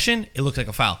slow motion, it looked like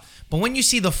a foul. But when you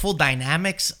see the full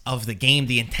dynamics of the game,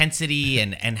 the intensity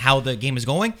and how the game is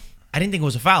going, I didn't think it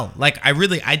was a foul. Like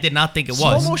I did not think it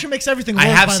Slow was. motion makes everything worse,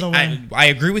 by the way. I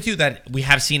agree with you that we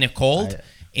have seen it called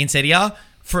in Serie A.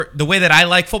 For the way that I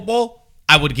like football,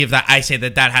 I would give that. I say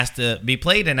that has to be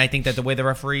played, and I think that the way the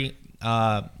referee,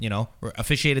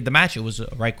 officiated the match, it was a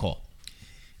right call.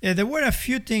 Yeah, there were a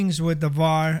few things with the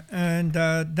VAR, and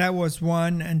that was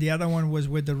one, and the other one was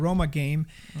with the Roma game.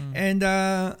 And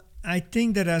I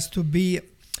think that has to be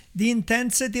the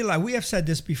intensity. Like we have said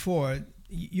this before,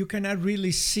 you cannot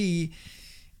really see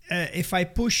if I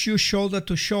push you shoulder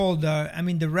to shoulder. I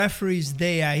mean, the referee is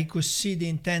there; he could see the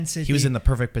intensity. He was in the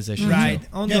perfect position. Right. too.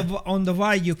 On the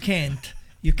VAR, you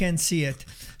can't see it.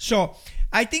 So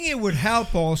I think it would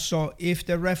help also if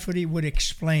the referee would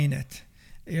explain it.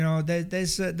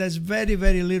 There's very,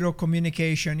 very little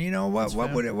communication.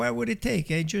 What would it take?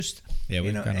 Just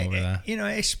we've gone over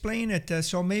that. Explain it.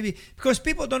 So maybe because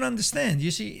people don't understand.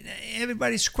 You see,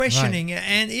 everybody's questioning,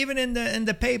 and even in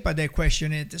the paper they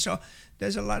question it. So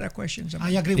there's a lot of questions.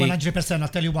 I agree 100%. I'll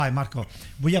tell you why, Marco.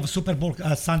 We have a Super Bowl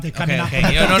Sunday coming up. Okay.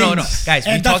 No. Guys,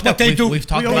 And that's what they do. we've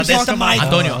talked We about always this. talk about it.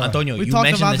 Antonio, We you talked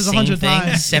mentioned about the this same 100 thing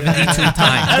times. 72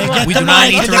 times. Get We the do not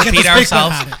mic need and to they get repeat to speak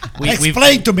ourselves.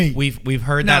 Explain to me. We've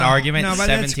heard that argument No, but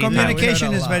that's 17 times. communication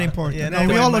We heard is a very lot. important. Yeah, No, we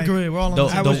but all my- agree. We're all on The-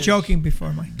 the I same was page. joking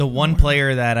before, Mike. The one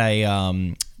player that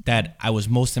I was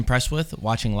most impressed with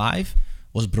watching live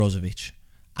was Brozovic.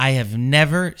 I have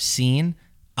never seen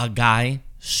a guy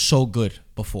so good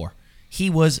before. He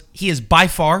is by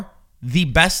far the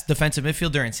best defensive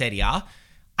midfielder in Serie A.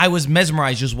 I was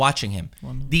mesmerized just watching him.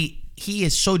 He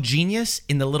is so genius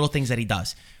in the little things that he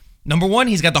does. Number one,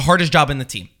 he's got the hardest job in the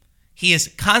team. He is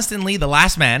constantly the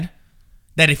last man,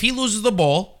 that if he loses the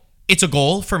ball, it's a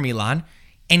goal for Milan.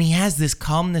 And he has this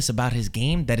calmness about his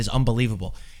game that is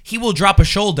unbelievable. He will drop a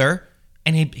shoulder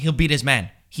and he'll beat his man.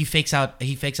 He fakes out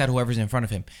whoever's in front of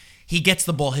him. He gets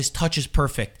the ball. His touch is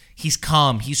perfect. He's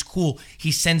calm. He's cool. He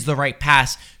sends the right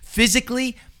pass.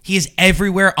 Physically, he is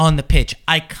everywhere on the pitch.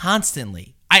 I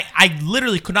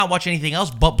literally could not watch anything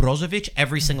else but Brozovic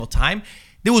every single time.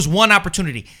 There was one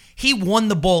opportunity. He won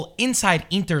the ball inside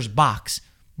Inter's box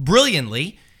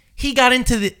brilliantly. He got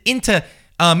into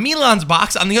Milan's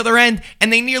box on the other end,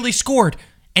 and they nearly scored.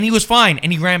 And he was fine,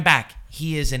 and he ran back.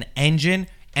 He is an engine,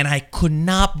 and I could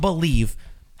not believe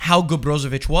how good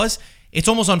Brozovic was. It's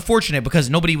almost unfortunate because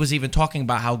nobody was even talking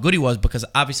about how good he was, because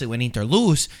obviously when Inter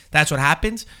lose, that's what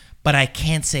happens. But I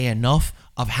can't say enough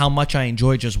of how much I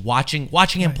enjoy just watching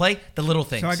him play, the little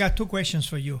things. So I got two questions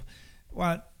for you.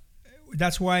 Well,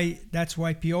 that's why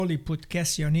Pioli put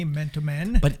Kessie on him man to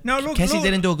man. But Kessie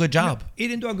didn't do a good job. No, he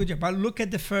didn't do a good job. But look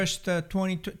at the first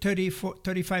 20, 30,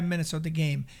 35 minutes of the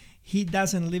game. He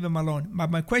doesn't leave him alone. But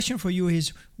my question for you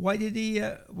is, why was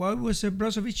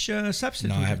Brozovic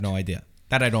substituted? No, I have no idea.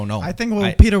 That I don't know. I think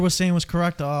what Peter was saying was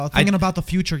correct. Thinking about the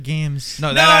future games. No,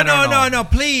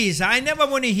 please. I never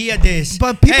want to hear this.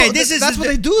 But people, that's what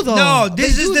they do, though. No,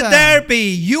 this They is do the that. derby.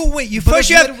 You win.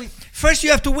 First,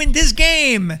 you have to win this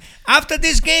game. After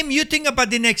this game, you think about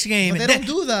the next game. But they don't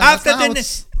do that. After That's not how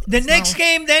it's- the that's next not-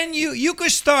 game, then you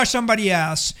could start somebody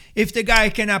else if the guy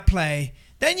cannot play.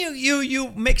 Then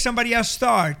you make somebody else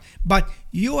start. But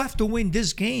you have to win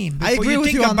this game before I agree you with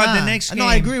think you on about that. the next game. No,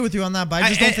 I agree with you on that, but I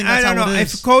just don't think that's I don't how know. it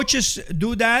is. If coaches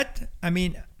do that, I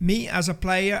mean, me as a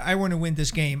player, I want to win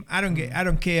this game. I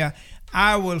don't care.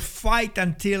 I will fight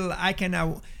until I can.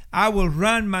 I will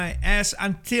run my ass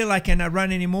until I cannot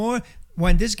run anymore.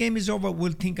 When this game is over,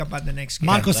 we'll think about the next game.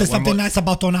 Marco, say something nice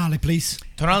about Tonali, please.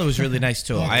 Tonali was really nice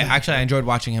too. I enjoyed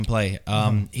watching him play.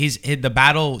 The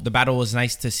battle was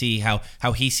nice to see how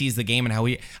he sees the game and how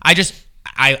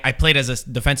I played as a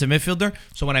defensive midfielder,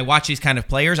 so when I watch these kind of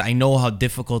players, I know how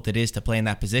difficult it is to play in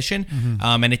that position,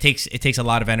 and it takes a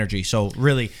lot of energy. So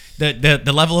really,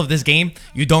 the level of this game,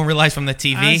 you don't realize from the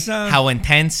TV how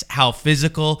intense, how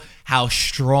physical, how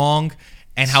strong,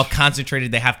 and how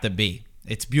concentrated they have to be.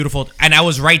 It's beautiful, and I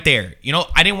was right there.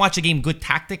 I didn't watch the game good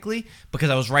tactically because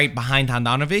I was right behind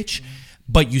Handanovic,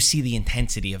 but you see the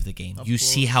intensity of the game. You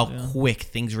see how quick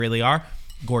things really are.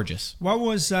 gorgeous. What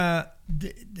was the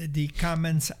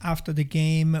comments after the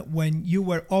game when you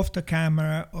were off the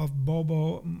camera of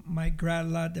Bobo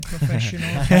Maigrella, the professional?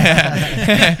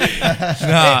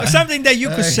 Something that you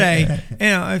could say.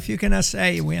 If you cannot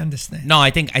say, we understand. No, I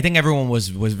think everyone was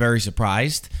very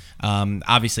surprised.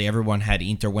 Obviously, everyone had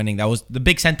Inter winning. That was the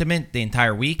big sentiment the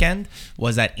entire weekend,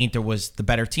 was that Inter was the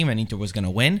better team and Inter was going to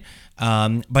win.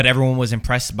 But everyone was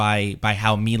impressed by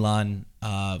how Milan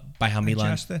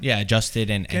adjusted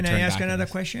and Can I turned ask back another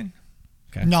against. question?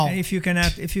 Okay. No. And if you can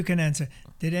answer,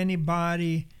 did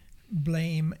anybody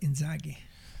blame Inzaghi?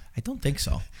 I don't think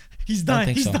so. He's Don't dying.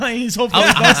 think He's so. dying. He's hoping.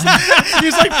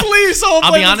 He's like, please,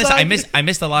 I'll be honest. I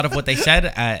missed a lot of what they said.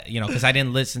 Because I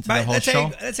didn't listen to the But whole let's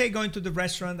show. say going to the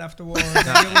restaurant afterwards.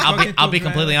 I'll be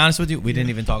completely honest with you. We didn't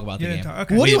even talk about the game.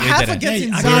 Okay. What do you We have didn't. against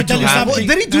Hey, I gotta tell you Inzaghi? something.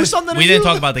 Did he do something? We to didn't you?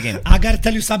 talk about the game. I gotta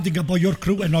tell you something about your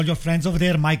crew and all your friends over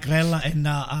there, Mike Grella and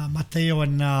Matteo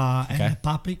and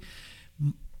Papi.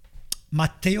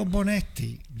 Matteo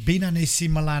Bonetti, being an AC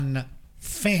Milan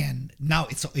fan, now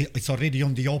it's already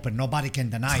on the open. Nobody can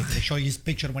deny it. They show you his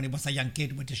picture when he was a young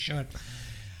kid with his shirt.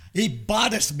 It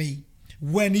bothers me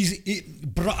when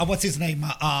what's his name?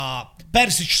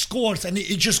 Perisic scores and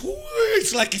it just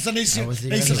it's like it's an AC,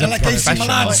 it's like AC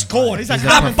Milan score. He's like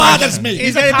That bothers me.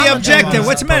 He's going to be objective.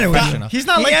 What's the matter with you? Professional. He's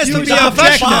not He like has you. to be He's not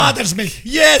That objective. bothers me.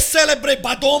 Yes, celebrate,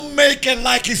 but don't make it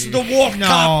like it's the World No,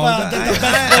 Cup. The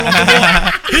best goal of the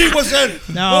world. He was in.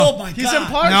 No. Oh my He's God.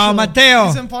 impartial. No, Matteo.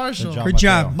 He's impartial. Good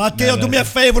job. Matteo, do me a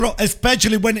favor,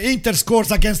 especially when Inter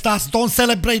scores against us. Don't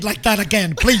celebrate like that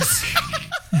again, please.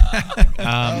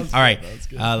 All right,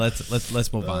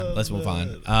 let's move on. Let's move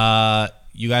on.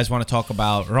 You guys want to talk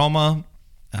about Roma?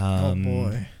 Oh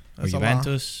boy. Or That's a lot.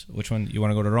 Juventus? Which one you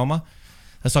want to go to Roma?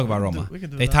 Let's talk about Roma. we can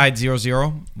do They that. tied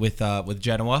 0-0 with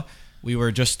Genoa. We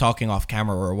were just talking off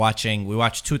camera. We watched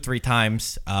 2-3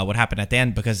 times what happened at the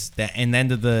end, because in the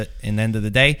end of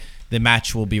the day, the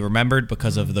match will be remembered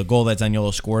because of the goal that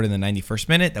Zaniolo scored in the 91st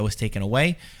minute that was taken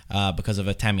away because of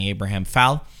a Tammy Abraham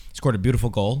foul. Scored a beautiful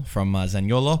goal from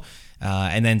Zaniolo.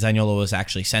 And then Zaniolo was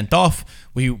actually sent off.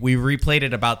 We replayed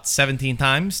it about 17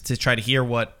 times to try to hear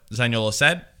what Zaniolo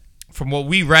said. From what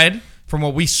we read, from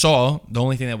what we saw, the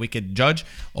only thing that we could judge,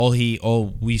 all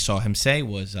we saw him say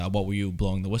was, "What were you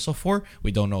blowing the whistle for?"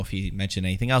 We don't know if he mentioned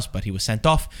anything else, but he was sent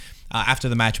off. After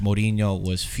the match, Mourinho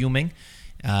was fuming.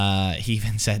 He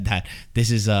even said that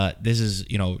this is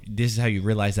how you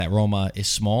realize that Roma is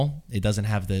small. It doesn't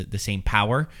have the same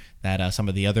power that some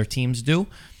of the other teams do.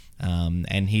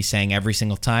 And he's saying every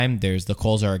single time the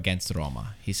calls are against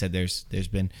Roma. He said there's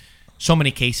been so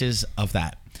many cases of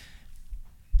that.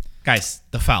 Guys,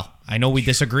 the foul. I know we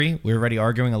disagree. We're already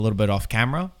arguing a little bit off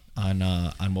camera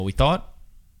on what we thought.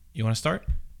 You want to start?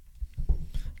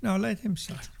 No, let him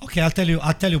start. Okay, I'll tell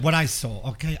you what I saw.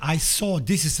 Okay, I saw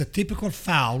this is a typical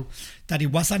foul that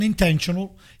it was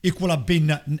unintentional. It could have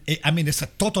been. I mean, it's a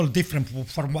total different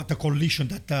from what the collision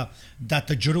that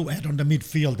Giroud had on the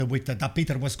midfield with that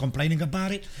Peter was complaining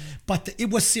about it. But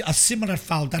it was a similar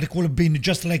foul that it could have been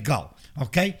just let go.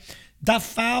 Okay, that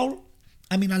foul.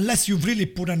 I mean, unless you really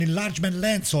put an enlargement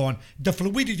lens on the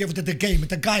fluidity of the game,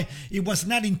 the guy, it was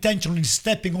not intentionally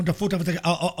stepping on the foot of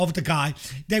the guy.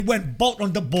 They went both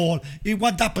on the ball. He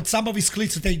went up, but some of his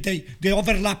cleats, they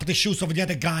overlapped the shoes of the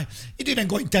other guy. He didn't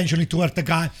go intentionally to hurt the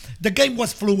guy. The game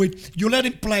was fluid. You let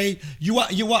him play. You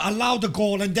allow the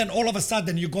goal, and then all of a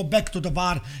sudden you go back to the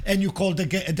VAR and you call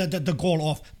the goal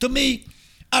off. To me,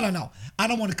 I don't know. I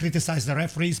don't want to criticize the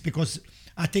referees because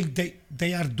I think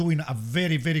they are doing a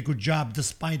very, very good job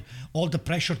despite all the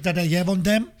pressure that they have on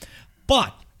them.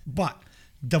 But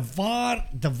the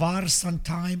VAR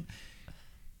sometimes,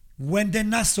 when they're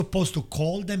not supposed to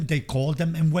call them, they call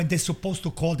them. And when they're supposed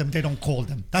to call them, they don't call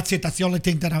them. That's it. That's the only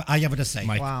thing that I have to say.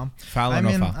 Mike, Wow. foul or I no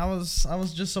mean, foul? I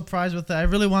was just surprised with it. I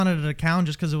really wanted it to count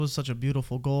just because it was such a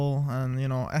beautiful goal, and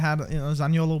I had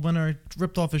Zaniolo winner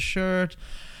ripped off his shirt.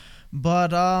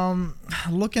 But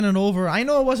looking it over, I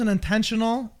know it wasn't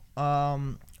intentional,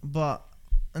 but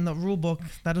in the rule book,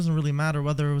 that doesn't really matter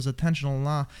whether it was intentional or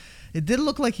not. It did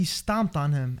look like he stomped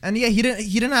on him, and yeah, he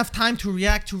didn't have time to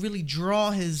react to really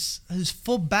draw his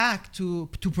foot back to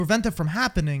prevent it from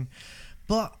happening.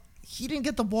 But he didn't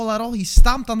get the ball at all. He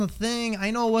stomped on the thing.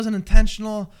 I know it wasn't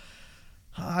intentional.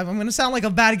 I'm gonna sound like a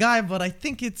bad guy, but I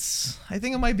think it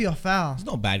might be a foul. There's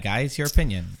no bad guy. It's your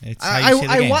opinion. It's how you see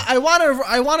the game. I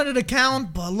wanted it to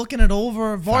count, but looking it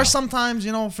over, VAR sometimes,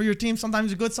 for your team,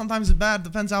 sometimes it's good, sometimes it's bad,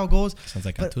 depends how it goes. Sounds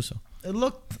like But Gattuso. It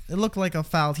looked like a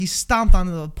foul. He stomped on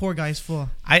the poor guy's foot.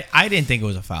 I didn't think it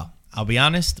was a foul. I'll be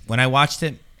honest. When I watched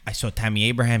it, I saw Tammy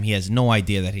Abraham. He has no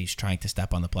idea that he's trying to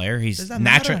step on the player. He's Does that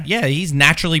natural. matter? Yeah, he's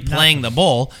naturally playing the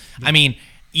ball. I mean,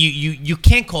 you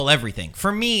can't call everything.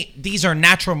 For me, these are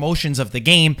natural motions of the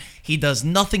game. He does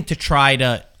nothing to try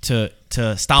to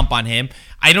stomp on him.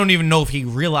 I don't even know if he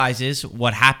realizes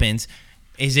what happens.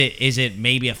 Is it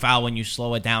maybe a foul when you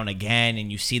slow it down again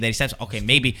and you see that he steps? Okay,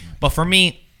 maybe. But for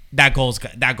me, that goal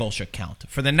should count.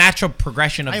 For the natural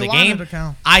progression of the want it game, to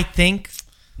count. I think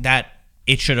that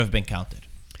it should have been counted.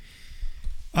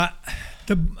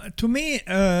 To me,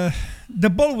 the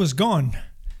ball was gone.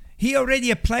 He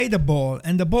already played the ball,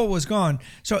 and the ball was gone.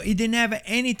 So it didn't have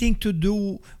anything to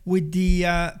do with the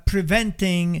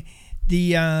preventing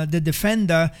the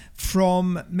defender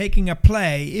from making a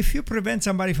play. If you prevent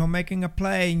somebody from making a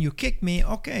play and you kick me,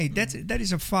 okay, that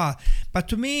is a foul. But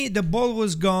to me, the ball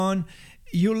was gone.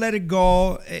 You let it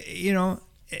go. You know,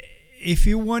 if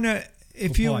you wanna,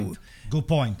 Good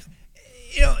point.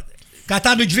 you know.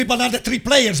 Catano dribbled under 3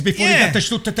 players before Yeah. he got the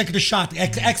shoot to take the shot.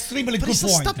 Extremely But he good still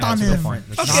point. stepped on That's a good him. point.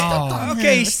 He That's stepped a- on him.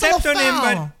 Okay, he It's still a stepped on him,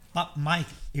 but- foul. But Mike,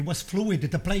 it was fluid.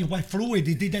 The play was fluid.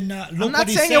 He didn't look I'm what not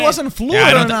he saying said. it wasn't fluid. Yeah,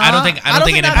 I don't or think not.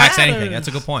 it that impacts matters. anything. That's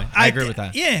a good point. I agree with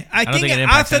that. Yeah, I don't think think it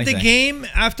impacts after the anything. game,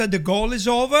 after the goal is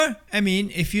over, I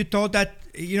mean, if you thought that,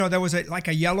 you know, there was like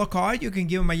a yellow card, you can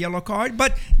give him a yellow card.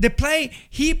 But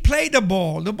he played the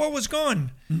ball. The ball was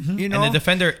gone. You know, And the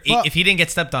defender, But- if he didn't get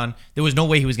stepped on, there was no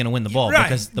way he was going to win the ball Right.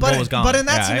 because the ball was gone. But in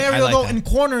that Yeah, I scenario, like though, that. in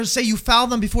corners, say you foul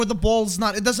them before the ball's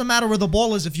not. It doesn't matter where the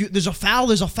ball is. If there's a foul,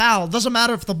 there's a foul. It doesn't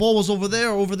matter if the ball was over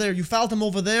there or over there. You fouled him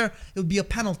over there, it would be a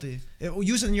penalty.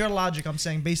 Using your logic, I'm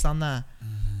saying based on that.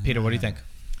 Peter, what do you think?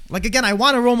 Like again, I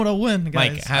wanted Roma to win, guys.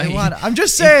 Mike, how I you- want. I'm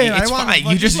just saying. It's I want. fine. but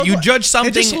You it just- looked you like- judge something-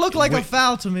 It just looked like a we're-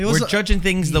 foul to me. It was We're judging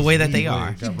things the way that they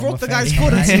are. He broke the guy's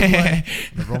foot. It seemed like.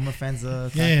 The Roma fans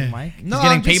attacking Yeah. Mike. No, He's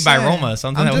getting I'm paid just by saying. Roma,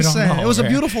 something I'm that we just don't saying. know It was a over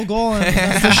here. beautiful goal. And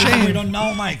that's a We shame. don't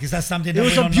know, Mike. Is that something that It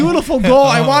was we a don't know? beautiful goal.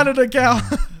 I wanted to count.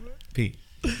 Pete.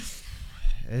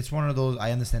 It's one of those.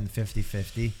 I understand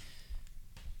 50-50.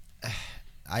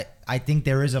 I think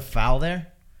there is a foul there.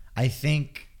 I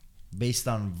think based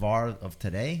on VAR of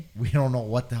today, we don't know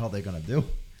what the hell they're gonna do.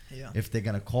 Yeah. If they're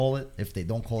gonna call it, if they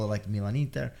don't call it like Milan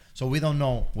Inter, so we don't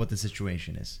know what the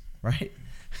situation is, right?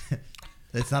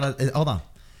 It's not a. Hold on.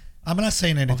 I'm not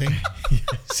saying anything.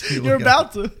 You're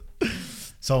about to.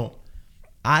 So,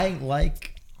 I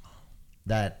like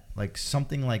that, like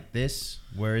something like this,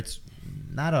 where it's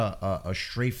not a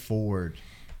straightforward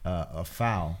a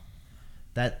foul,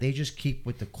 that they just keep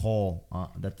with the call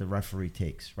that the referee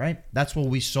takes, right? That's what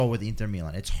we saw with Inter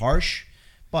Milan. It's harsh,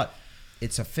 but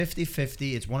it's a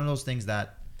 50-50. It's one of those things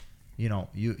that, you know,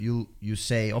 you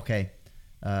say, okay,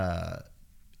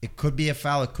 it could be a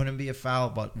foul, it couldn't be a foul,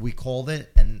 but we called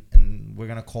it, and we're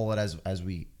gonna call it as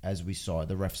we saw it.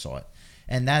 The ref saw it,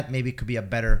 and that maybe could be a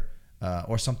better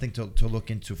or something to look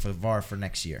into for VAR for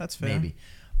next year. That's fair. Maybe.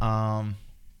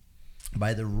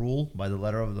 By the rule, by the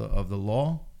letter of the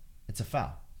law, it's a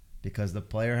foul because the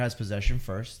player has possession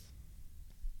first,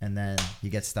 and then he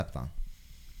gets stepped on,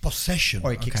 Possession.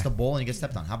 or he kicks Okay. the ball and he gets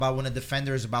stepped on. How about when a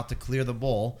defender is about to clear the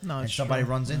ball No, and it's somebody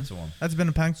true. runs into him? That's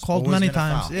been called always many been a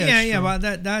times. foul.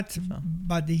 Yeah, it's true.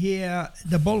 but here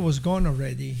the ball was gone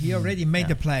already. He already made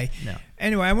the play. Yeah.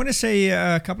 Anyway, I want to say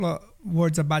a couple of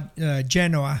words about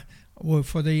Genoa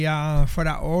for the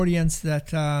audience that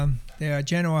they are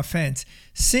Genoa fans.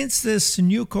 Since this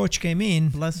new coach came in,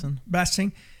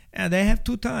 Blessing, they have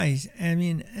 2 ties. I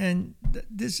mean, and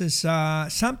this is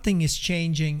something is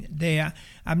changing there.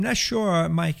 I'm not sure,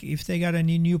 Mike, if they got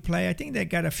any new player. I think they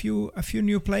got a few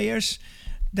new players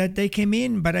that they came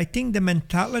in, but I think the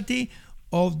mentality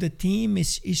of the team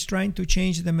is trying to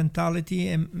change the mentality.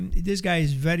 And this guy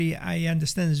is I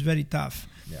understand, is very tough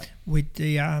with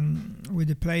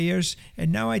the players.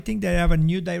 And now I think they have a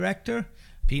new director.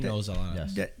 Pete knows a lot.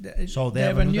 Yes. So they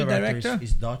have a new director.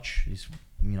 He's Dutch. He's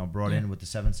brought in with the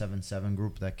 777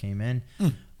 group that came in.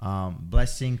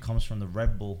 Blessing comes from the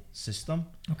Red Bull system.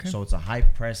 Okay. So it's a high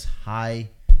press, high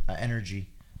energy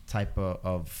type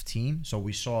of team. So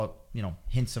we saw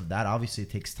hints of that. Obviously, it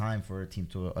takes time for a team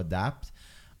to adapt.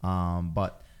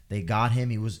 But they got him.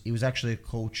 He was actually a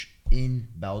coach in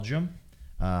Belgium.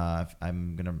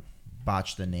 I'm gonna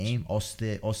botch the name.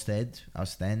 Ostend.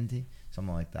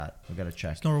 Something like that. We gotta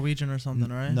check. It's Norwegian or something,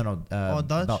 right? No.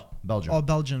 Dutch? Belgium. Oh,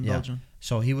 Belgian. Yeah. Belgian.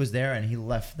 So he was there and he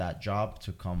left that job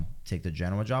to come take the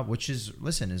Genoa job, which is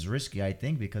risky, I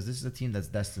think, because this is a team that's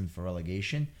destined for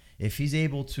relegation. If he's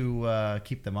able to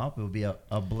keep them up, it will be a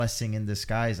blessing in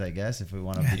disguise, I guess, if we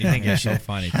want to. You think you're so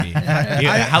funny, Pete.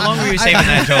 How long were you saving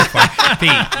that joke for?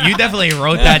 Pete, you definitely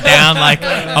wrote that down like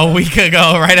a week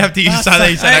ago, right after you saw that.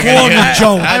 You said, I gotta get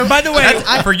that. By the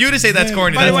way, For you to say that's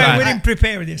corny, by the that's way, fine. we didn't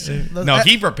prepare this. No,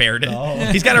 he prepared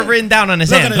it. He's got it written down on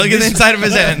his end. Look at the inside of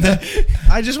his end.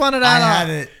 I just wanted to I add. had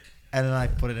it and then I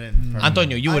put it in.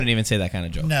 Antonio, you wouldn't even say that kind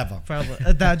of joke. Never. Probably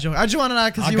that joke. I just wanted to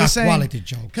because I you were got saying quality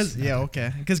jokes. Because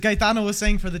Because Gaetano was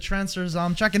saying for the transfers,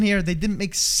 I'm checking here. They didn't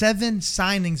make 7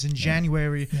 signings in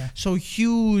January. Yeah. So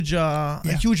huge, a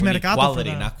huge We need mercato quality,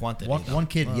 for that. not quantity. though. One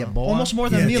kid, Yeboah. Almost more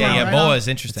than Yeah. Milan. Yeah, right? Boa is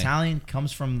interesting. Italian,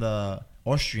 comes from the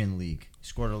Austrian league. He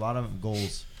scored a lot of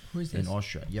goals Who is in this?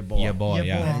 Austria. Yeboah. Yeboah,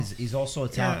 yeah. And he's also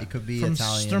Italian. Yeah. It could be From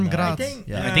Italian. Sturm Graz.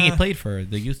 Yeah. I think he played for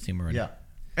the youth team already. Yeah.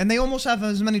 And they almost have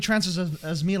as many transfers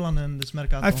as Milan in this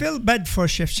mercato. I feel bad for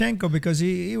Shevchenko because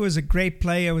he was a great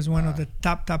player, was one of the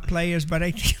top players. But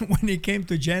I think when he came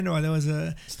to Genoa, there was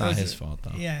a. It's not his fault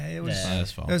though. Yeah, it was. It's not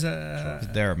his fault. There was a.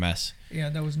 They're a mess. Yeah,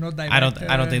 there was no director.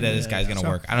 I don't think that this guy's gonna So-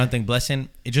 work. I don't think Blessing.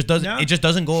 It just doesn't. No? It just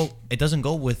doesn't go. It doesn't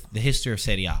go with the history of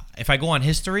Serie A. If I go on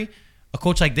history, a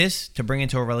coach like this to bring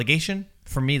into a relegation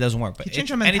for me doesn't work. But He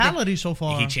changed if the anything- mentality so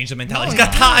far. He changed the mentality. No, He's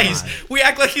got he ties. We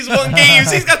act like he's won games.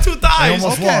 He's got 2 ties.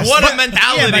 almost lost. What a Yeah,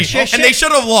 mentality! but And they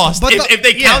should have lost. but If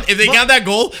they count, but count that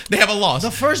goal, they have a loss.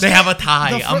 The first they game- have a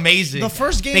tie. the fir- Amazing. the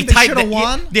first game they tied should have the-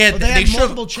 won, Yeah, but they had should have.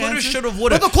 multiple Could have. chances. Should have.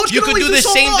 Would have. But the coach You can could only do do the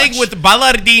so same thing much. with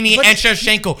Ballardini But and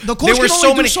Shevchenko. the coach There can were only so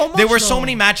do many. so much, There were so though.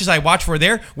 many matches I watched for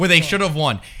there where they should have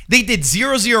won. They did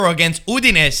 0-0 against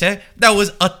Udinese. That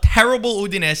was a terrible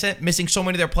Udinese, missing so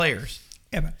many of their players.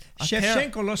 Yeah, but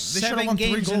Shevchenko lost They should've 7 won 3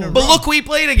 games in a row. goals. But look who he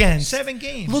played against. 7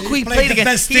 games. Look who he played played the against.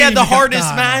 best He had team the in hardest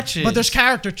Qatar. matches. But there's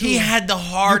character too. He had the You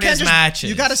can't hardest just- matches.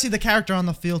 You got to see the character on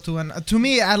the field too, and to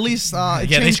me, at least, it Yeah,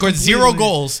 they changed scored 0 completely.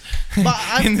 goals. But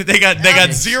I- And they got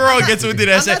I'm- 0 against I'm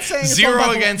Udinese, not saying it's 0 all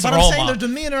about the- against but I'm saying Roma. their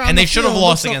demeanor on And they the should have field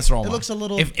lost looks against Roma. It looks a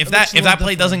little. If it that looks a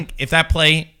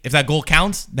little if that goal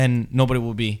counts, then nobody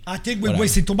will be. I think we're Whatever.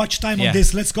 wasting too much time Yeah. on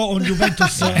this. Let's go on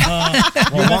Juventus.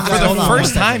 Well, For the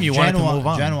first time, you wanted to move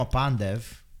on. Genoa Pandev,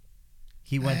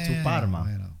 he went to Parma.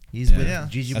 I know. He's with Yeah.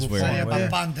 Gigi That's Buffon. weird. Yeah, where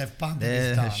but Pandev is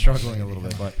They're done. struggling a little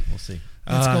bit, but we'll see.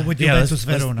 Let's go with Yeah, Juventus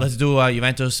let's- Verona. Let's do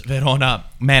Juventus Verona.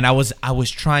 Man, I was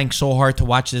trying so hard to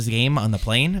watch this game on the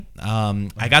plane.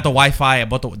 I got the Wi-Fi,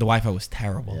 but the Wi-Fi was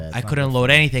terrible. Yeah, it's I not couldn't good. load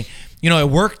anything. You know, it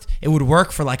worked. It would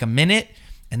work for like a minute,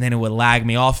 and then it would lag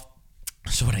me off.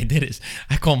 So what I did is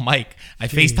I called Mike. I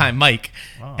FaceTime Mike,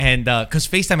 and because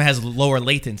FaceTime has lower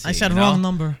latency. I said you know? wrong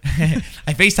number.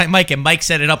 I FaceTime Mike, and Mike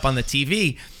set it up on the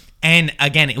TV. And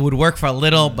again, it would work for a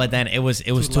little, but then it was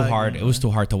too hard. It was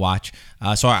too hard to watch.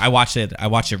 So I watched it. I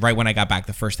watched it right when I got back.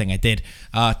 The first thing I did,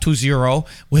 2-0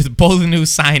 with both new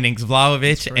signings,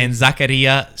 Vlahovic and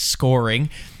Zakaria scoring.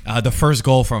 The first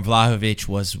goal from Vlahovic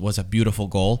was a beautiful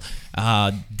goal.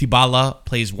 Dybala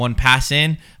plays one pass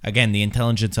in. Again, the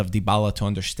intelligence of Dybala to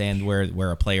understand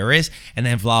where a player is. And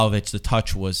then Vlahovic, the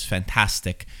touch was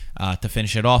fantastic to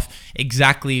finish it off.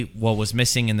 Exactly what was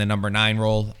missing in the number 9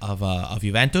 role of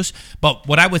Juventus. But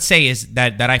what I would say is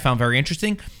that I found very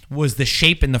interesting was the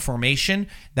shape and the formation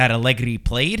that Allegri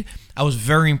played. I was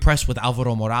very impressed with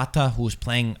Alvaro Morata, who was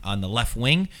playing on the left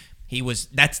wing.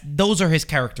 Those are his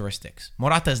characteristics.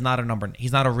 Morata is not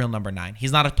he's not a real number 9.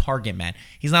 He's not a target man.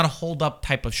 He's not a hold up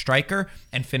type of striker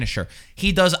and finisher.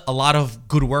 He does a lot of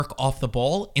good work off the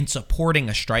ball in supporting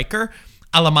a striker,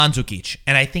 a la Mandzukic.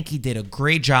 And I think he did a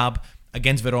great job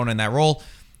against Verona in that role.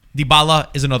 Dybala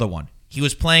is another one. He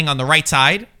was playing on the right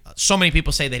side. So many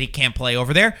people say that he can't play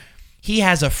over there. He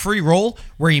has a free role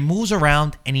where he moves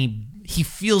around and he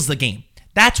feels the game.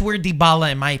 That's where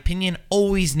Dybala, in my opinion,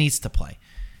 always needs to play.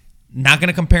 Not going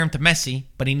to compare him to Messi,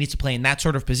 but he needs to play in that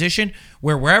sort of position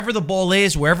where wherever the ball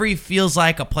is, wherever he feels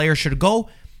like a player should go,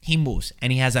 he moves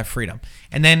and he has that freedom.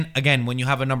 And then again, when you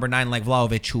have a number 9 like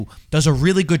Vlahovic who does a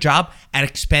really good job at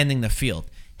expanding the field,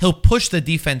 he'll push the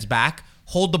defense back,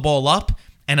 hold the ball up,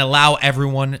 and allow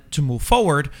everyone to move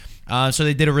forward. So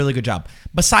they did a really good job.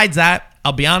 Besides that,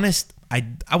 I'll be honest,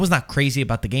 I was not crazy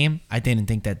about the game. I didn't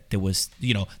think that there was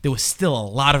still a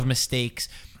lot of mistakes,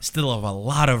 still a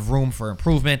lot of room for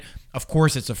improvement. Of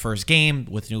course, it's a first game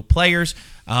with new players,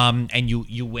 and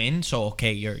you win. So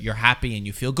okay, you're happy and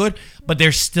you feel good, but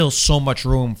there's still so much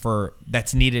room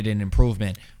that's needed in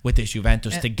improvement with this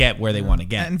Juventus to get where they want to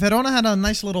get. And Verona had a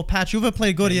nice little patch. Juve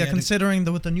played good, considering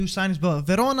with the new signings. But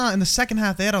Verona in the second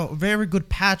half, they had a very good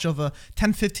patch of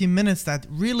 10-15 minutes that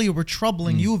really were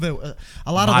troubling Juve.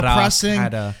 A lot of the Marak pressing.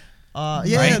 had Yeah,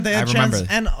 right? they had I chance. remember.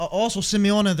 And also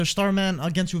Simeone, their star man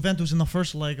against Juventus in the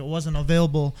first leg, wasn't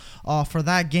available for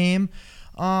that game.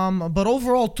 But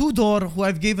overall, Tudor, who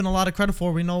I've given a lot of credit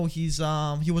for, we know he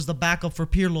was the backup for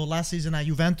Pirlo last season at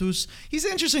Juventus. He's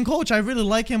an interesting coach. I really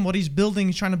like him. What he's building,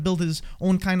 he's trying to build his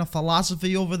own kind of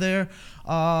philosophy over there.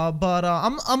 But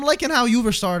I'm liking how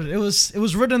Juve started. It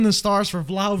was written in the stars for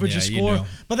Vlahovic to Yeah, you score, know.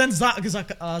 but then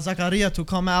Zakaria to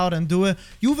come out and do it.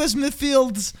 Juve's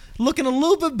midfield's looking a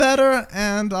little bit better,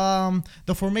 and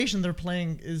the formation they're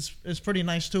playing is pretty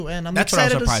nice too. And I'm That's what I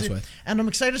was excited surprised to see, with. and I'm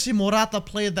excited to see Morata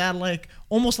play that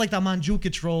almost like that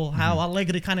Mandzukic role. How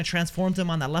Allegri kind of transformed him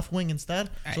on that left wing instead.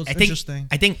 So it's interesting.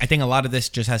 I think a lot of this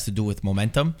just has to do with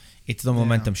momentum. It's the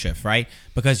momentum shift, right?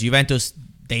 Because Juventus,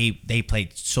 they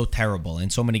played so terrible in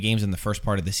so many games in the first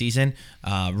part of the season,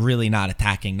 really not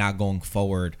attacking, not going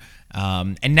forward.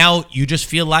 And now you just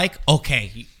feel like,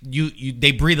 okay,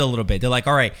 they breathe a little bit. They're like,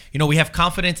 all right, we have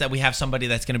confidence that we have somebody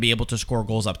that's going to be able to score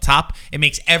goals up top. It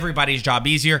makes everybody's job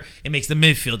easier. It makes the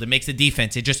midfield. It makes the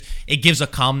defense. It gives a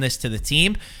calmness to the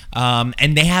team.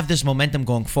 And they have this momentum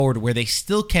going forward where they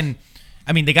still can.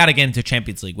 I mean, they got to get into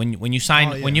Champions League. When you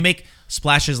sign, when you make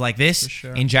splashes like this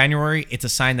in January, it's a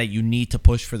sign that you need to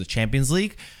push for the Champions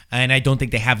League. And I don't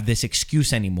think they have this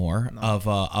excuse anymore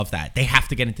of that. They have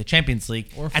to get into Champions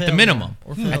League at the minimum.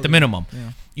 At the minimum.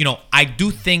 Yeah. I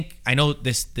do think, I know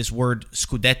this word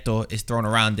Scudetto is thrown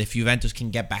around. If Juventus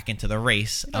can get back into the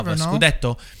race of a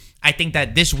Scudetto, I think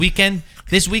that this weekend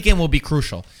will be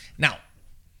crucial. Now,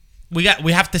 we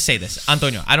have to say this,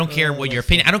 Antonio. I don't care what your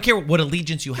opinion. I don't care what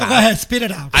allegiance you have. Go ahead, spit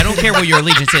it out. I don't care what your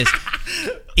allegiance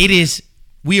is.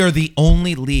 We are the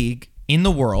only league in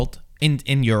the world,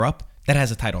 in Europe, that has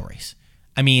a title race.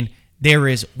 I mean, there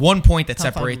is 1 point that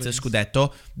separates the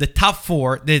Scudetto. The top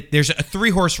four, there's a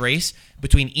 3-horse race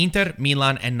between Inter,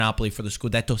 Milan, and Napoli for the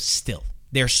Scudetto still.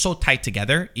 They're so tight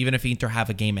together, even if Inter have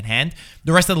a game in hand.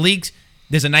 The rest of the leagues,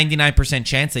 there's a 99%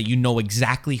 chance that you know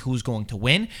exactly who's going to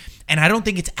win. And I don't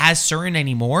think it's as certain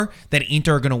anymore that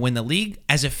Inter are going to win the league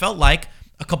as it felt like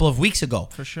a couple of weeks ago.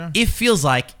 For sure. It feels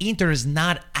like Inter is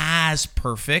not as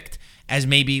perfect as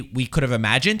maybe we could have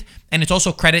imagined. And it's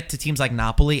also credit to teams like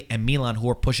Napoli and Milan who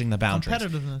are pushing the boundaries.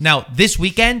 Competitiveness. Now, this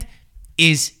weekend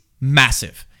is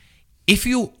massive. If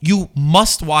you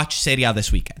must watch Serie A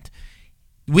this weekend.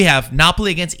 We have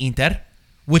Napoli against Inter,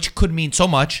 which could mean so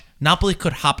much. Napoli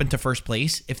could hop into first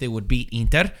place if they would beat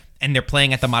Inter, and they're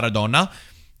playing at the Maradona.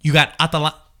 You got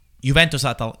Atalanta, Juventus.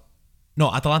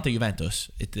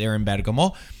 They're in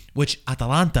Bergamo, which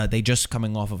Atalanta, they just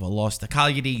coming off of a loss to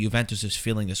Cagliari. Juventus is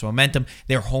feeling this momentum.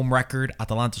 Their home record,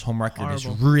 Atalanta's home record is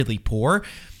really poor.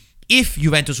 If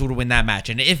Juventus would win that match,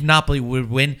 and if Napoli would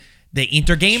win the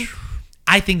Inter game,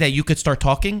 I think that you could start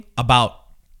talking about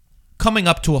coming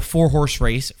up to a 4-horse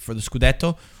race for the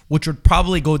Scudetto, which would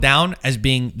probably go down as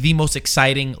being the most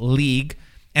exciting league.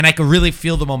 And I could really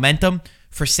feel the momentum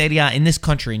for Serie A in this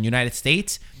country, in the United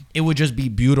States. It would just be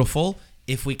beautiful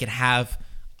if we could have,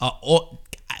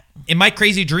 in my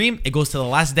crazy dream, it goes to the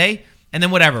last day, and then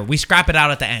whatever, we scrap it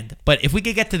out at the end. But if we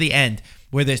could get to the end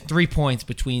where there's 3 points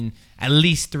between at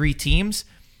least 3 teams,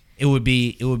 it would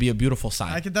be a beautiful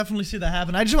sign. I could definitely see that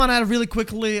happen. I just want to add really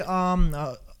quickly,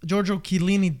 Giorgio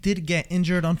Chiellini did get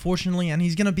injured, unfortunately, and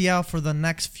he's going to be out for the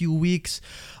next few weeks.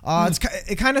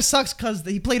 It kind of sucks because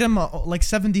he played him like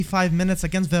 75 minutes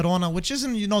against Verona, which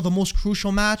isn't, the most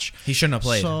crucial match. He shouldn't have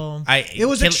played. So it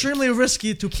was extremely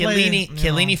risky to play.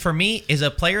 Chiellini, for me, is a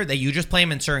player that you just play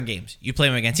him in certain games. You play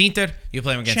him against Inter, you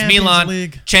play him against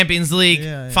Champions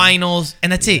League, finals,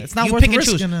 and that's it. It's not you worth pick and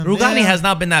choose. risking him. Rugani has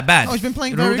not been that bad. No, he's been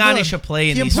playing very Rugani good. should play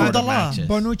in He these sort improved of a lot. matches.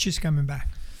 Bonucci's coming back.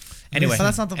 Anyway, so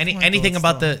that's not the point, anything but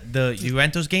about still. the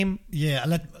Juventus game? Yeah,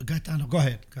 Gaetano, go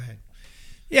ahead.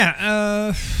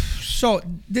 Yeah. So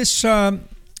this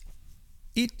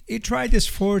he tried this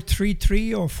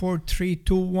 4-3-3 or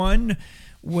 4-3-2-1,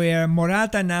 where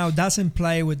Morata now doesn't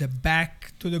play with the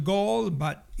back to the goal,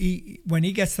 but when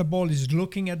he gets the ball, he's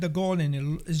looking at the goal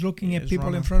and he's looking at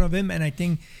people in front of him. And I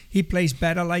think he plays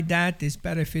better like that. It's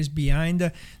better if he's behind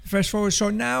the first forward. So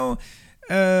now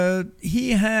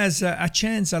he has a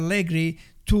chance, Allegri,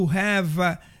 to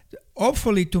have,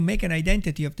 hopefully, to make an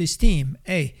identity of this team.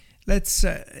 Hey, this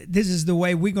is the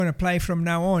way we're going to play from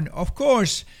now on. Of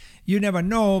course, you never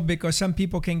know because some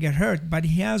people can get hurt, but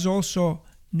he has also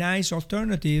nice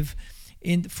alternative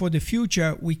for the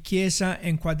future with Chiesa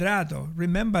and Quadrato.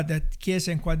 Remember that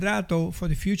Chiesa and Quadrato for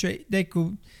the future, they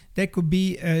could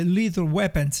be lethal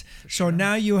weapons. So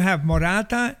now you have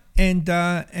Morata and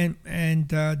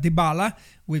Dybala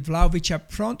with Vlahovic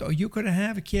up front, or you could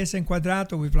have Chiesa and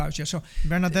Quadrato with Vlahovic. So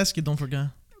Bernardeschi, don't forget.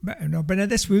 No,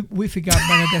 Bernardeschi, we forgot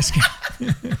Bernardeschi.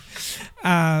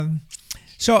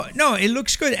 So no, it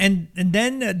looks good. And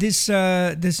then this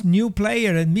new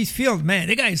player in midfield, man,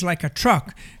 the guy is like a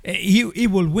truck. He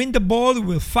will win the ball, he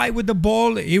will fight with the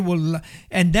ball,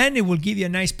 and then he will give you a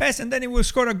nice pass, and then he will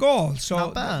score a goal. So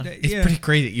Not bad. It's pretty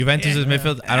crazy. Juventus'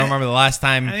 midfield. I don't remember the last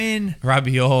time I mean-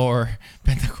 Rabiot or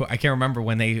Bentancur. I can't remember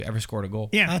when they ever scored a goal.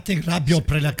 Yeah. I think Rabiot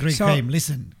played a great So- game.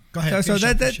 Listen, go ahead. So finish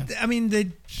up, that finish up. I mean,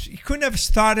 they couldn't have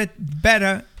started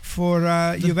better for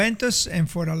Juventus and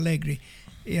for Allegri.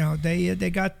 You know, they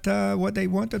got what they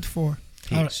wanted for.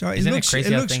 So it Isn't it looks crazy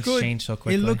it how looks things good. change so It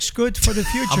quickly? looks good for the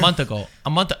future. A month ago,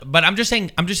 but I'm just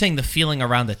saying the feeling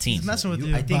around the team. He's messing with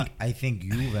you. I think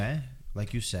Juve,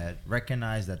 like you said,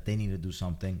 recognize that they need to do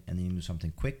something and they need to do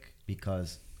something quick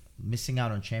because missing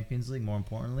out on Champions League, more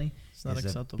importantly, It's not is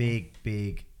acceptable. a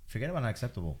big. Forget about not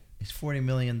acceptable. It's $40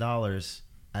 million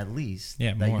at least.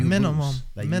 Yeah, that more. you Minimum. lose,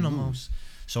 that you Minimum. lose.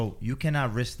 So you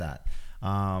cannot risk that.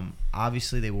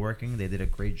 Obviously, they were working. They did a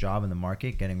great job in the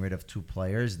market, getting rid of two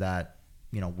players that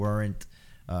weren't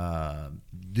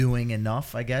doing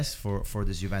enough, I guess, for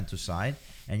this Juventus side.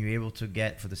 And you're able to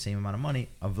get for the same amount of money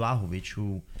a Vlahovic,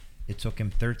 who it took him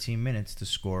 13 minutes to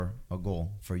score a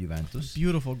goal for Juventus.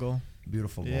 Beautiful goal.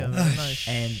 Beautiful goal. Yeah, very nice.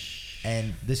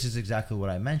 And this is exactly what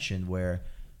I mentioned, where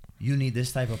you need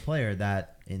this type of player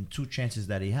that in two chances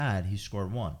that he had, he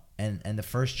scored one. And the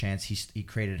first chance he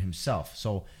created himself.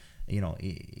 So,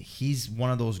 he's one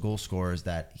of those goal scorers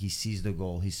that he sees the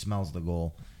goal, he smells the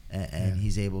goal, and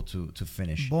he's able to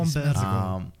finish.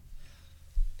 Bombe.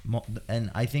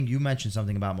 And I think you mentioned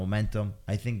something about momentum.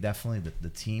 I think definitely the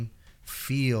team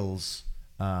feels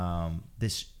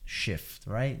this shift,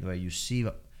 right? Where you see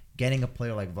getting a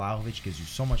player like Vlahovic gives you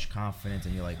so much confidence,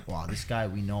 and you're like, wow, this guy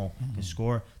we know can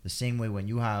score. The same way when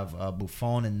you have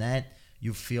Buffon in net,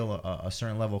 you feel a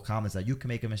certain level of confidence that you can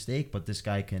make a mistake, but this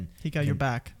guy can your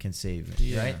back. can save it,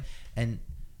 Yeah. right? And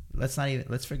let's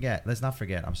not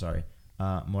forget. I'm sorry,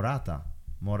 Morata.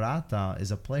 Morata is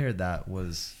a player that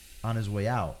was on his way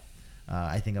out.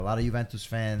 I think a lot of Juventus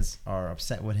fans are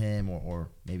upset with him or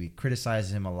maybe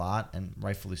criticize him a lot, and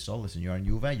rightfully so. Listen, you're on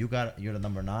Juve, you're the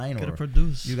number 9, Gotta or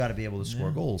produce. you got to be able to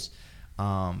score goals.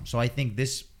 So I think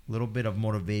this little bit of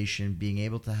motivation, being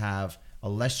able to have a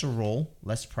lesser role,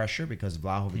 less pressure, because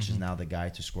Vlahovic is now the guy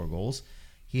to score goals.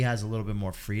 He has a little bit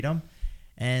more freedom,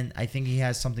 and I think he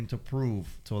has something to prove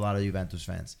to a lot of Juventus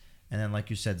fans. And then, like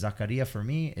you said, Zakaria for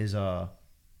me is a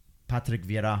Patrick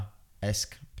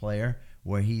Vieira-esque player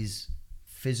where he's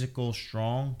physical,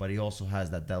 strong, but he also has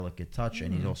that delicate touch,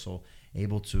 and he's also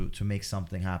able to make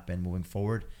something happen moving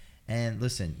forward. And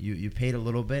listen, you paid a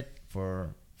little bit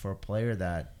for a player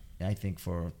that I think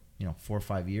for 4 or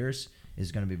 5 years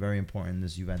is going to be very important in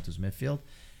this Juventus midfield,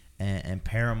 and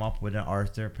pair him up with an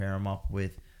Arthur, pair him up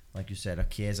with, like you said, a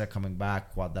Chiesa coming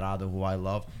back, Cuadrado, who I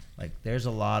love. Like, there's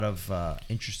a lot of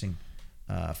interesting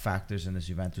factors in this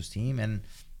Juventus team, and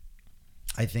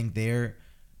I think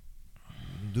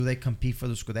do they compete for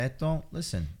the Scudetto?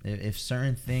 Listen, if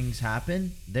certain things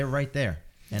happen, they're right there.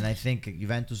 And I think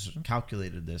Juventus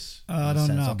calculated this. I in the don't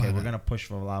sense, know okay, about we're that. going to push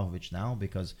for Vlahovic now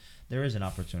because there is an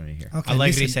opportunity here. Okay,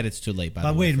 Allegri listen, said it's too late. By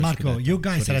but the way, wait, for Marco, Scudetto. you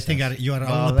guys, That's I what he think said. you are Well,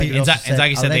 all Allegri opinions. also said-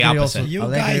 Inzaghi said the Allegri opposite. also- You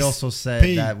Allegri guys- also said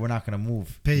Pete. that we're not going to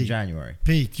move Pete. in January.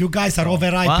 Pete, you guys are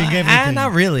overhyping Well, everything.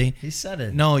 not really. He said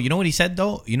it. No, you know what he said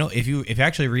though. If you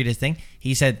actually read his thing,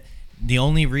 he said the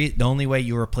only way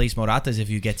you replace Morata is if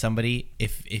you get somebody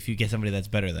that's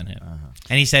better than him.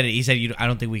 And he said I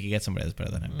don't think we could get somebody that's better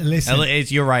than him. Listen.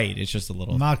 You're right. It's just a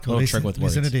little Marco, trick listen, with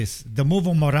words. listen to this. The move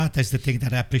on Morata is the thing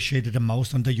that I appreciated the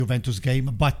most on the Juventus game.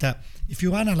 But if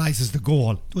you analyze the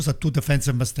goal, those are two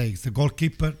defensive mistakes. The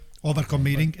goalkeeper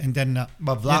overcommitting, and then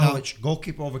But Vlahovic,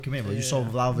 goalkeeper overcommitted. But you saw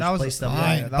Vlahovic That was- play stuff.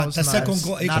 yeah, but was the nice. second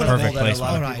goal, it Not could a have goal Perfect that a placement.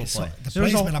 lot of All people right, so play. the There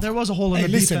was a- placement of- there was a hole in hey,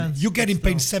 the listen, defense. you're getting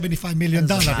paid $75 million.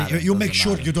 Doesn't matter, You make doesn't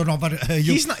sure matter. you don't over.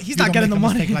 He's not don't getting make the a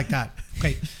mistake money. like that.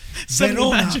 Okay,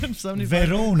 Imagine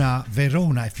 75.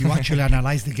 Verona. If you actually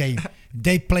analyze the game,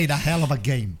 they played a hell of a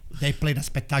game. They played a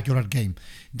spectacular game.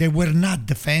 They were not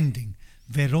defending.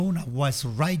 Verona was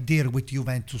right there with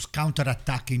Juventus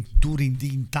counter-attacking during the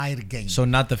entire game. So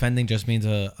not defending just means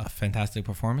a fantastic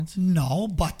performance. No,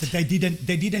 but they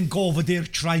didn't go over there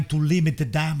trying to limit the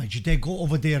damage. They go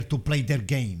over there to play their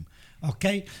game.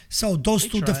 Okay, so those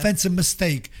two tried. defensive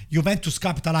mistakes, Juventus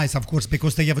capitalize, of course,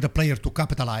 because they have the player to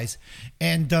capitalize.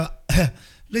 And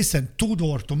listen,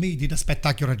 Tudor to me did a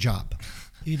spectacular job.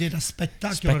 He did a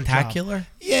spectacular job. Spectacular?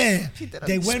 Yeah,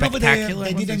 they went over there. Spectacular?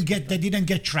 They didn't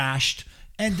get trashed.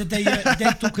 and they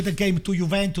took the game to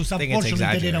Juventus. think it's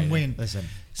Unfortunately, they didn't win. Listen,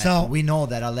 So- we know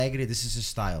that Allegri, this is his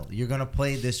style. You're gonna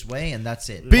play this way, and that's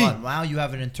it. B. But now you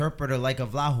have an interpreter like a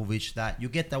Vlahovic that you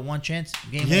get that one chance,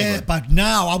 game Yeah, over. but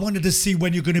now I wanted to see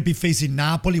when you're going to be facing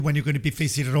Napoli, when you're going to be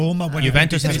facing Roma. When you're gonna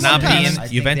Juventus be has facing not sometimes been I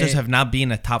think Juventus they- have not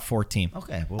been a top 4 team.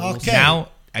 Okay. Well, we'll Okay. see. Now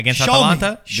against Show me.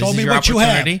 Atalanta, Show this me is your what you have.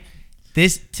 opportunity.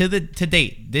 This to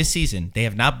date this season, they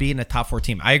have not been a top 4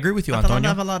 team. I agree with you, Atalanta Antonio.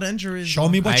 have a lot of injuries. Show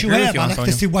me I what you agree with have. you, I like to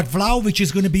Antonio. see what Vlahovic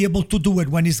is going to be able to do it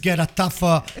when he's got a tough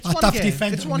game.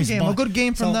 defender. It's on one his game. ball. A good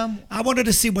game from them. I wanted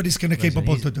to see what he's going to Listen,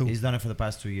 capable he's, to do. He's done it for the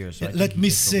past 2 years. So I think Let he me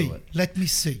can still see. do it. Let me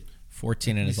see.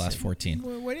 14 in his last 14.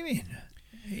 What do you mean?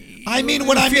 I mean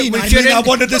what I With mean. I Fiorentina-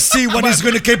 wanted to see what he's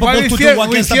going to capable Well, to with do Fior-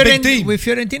 against with a big Fioren- team. With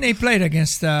Fiorentina, he played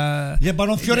against Yeah, but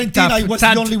on Fiorentina, I was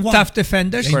the only one. tough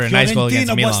defenders. Scored a nice goal against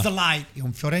Fiorentina was Milan. the light.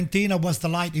 Fiorentina was the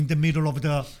light in the middle of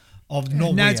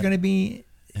nowhere. Now it's going to be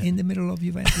in the middle of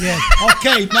Juventus. Yeah.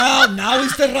 Okay. Now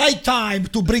is the right time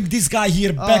to bring this guy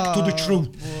here back to the truth.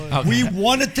 We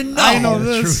wanted to know. I know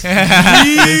this.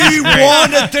 We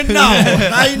wanted to know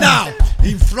right now,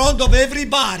 in front of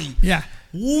everybody. Yeah.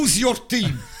 Who's your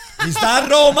team? Is that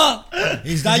Roma?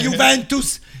 Is that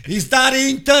Juventus? Is that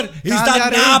Inter? Is that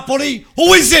Cagliari? Napoli?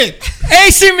 Who is it?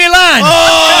 AC Milan.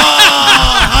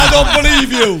 I don't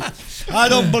believe you. I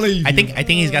don't believe I you. think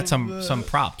he's got some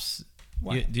props.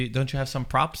 Don't you have some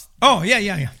props? Oh,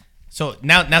 yeah. So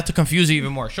now to confuse you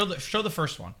even more, show the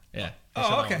first one. Yeah. Show Oh,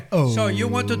 that okay. one. So you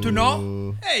wanted to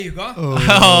know? There you go. Oh,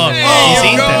 There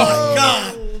he's you go. Inter. Oh,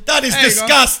 God. That is There you go.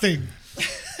 disgusting.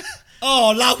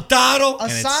 Oh, Lautaro. A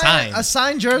it's sign, signed. a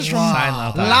signed jersey from Signed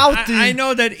Lautaro. Lauti. I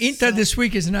know that Inter this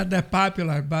week is not that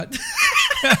popular, but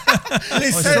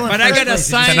Listen, but I got a a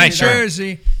signed nice shirt.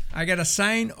 jersey. I got a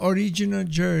signed original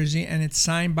jersey, and it's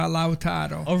signed by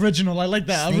Lautaro. Original. I like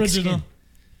that. Original.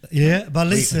 yeah, but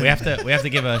listen. We have to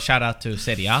give a shout out to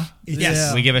Serie A.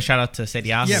 Yes. We give a shout out to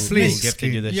Serie A Yeah, who please.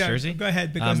 gifted you this Yeah, jersey. go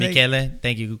ahead, because they- Michele,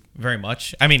 thank you very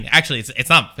much. I mean, actually, it's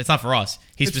not for us.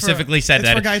 He It's for- specifically said it's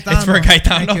that for it's for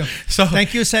Gaetano. Thank you. So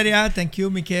Thank you, Serie A. Thank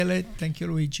you, Michele. Thank you,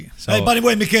 Luigi. so- Hey, by the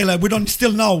way, Michele, we don't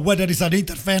still know whether it's an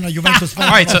Inter fan or Juventus fan.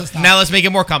 all right, so now let's make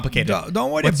it more complicated. Don't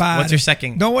worry What's- about what's it. your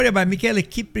second? Don't worry about it. Michele.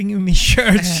 Keep bringing me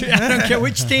shirts. I don't care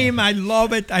which team. I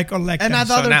love it. I collect And them. at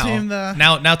So other now, team,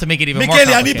 now to make it even more Michele,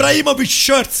 an complicated. Ibrahimovic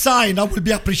shirt signed. I will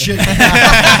be appreciated.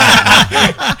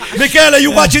 Michele,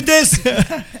 you watching this?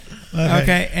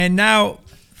 Okay, and now,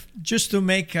 just to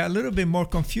make a little bit more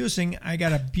confusing, I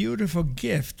got a beautiful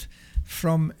gift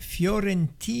from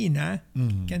Fiorentina.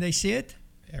 Can they see it?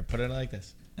 Here, put it like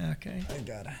this. Okay.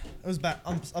 it was back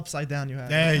upside down. You had.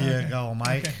 There you go,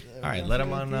 Mike. Okay. All right, let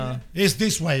him on. It's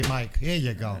this way, Mike. Here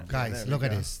you go, guys. Look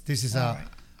at this. This is a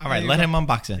All right, let him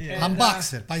unbox it.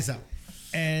 unboxer. Paisa.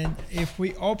 And if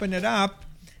we open it up,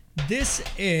 this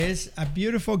is a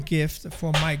beautiful gift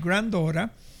for my granddaughter,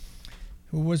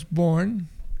 who was born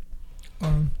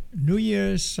on New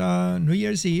Year's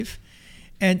Eve,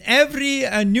 and every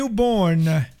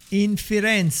newborn in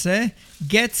Firenze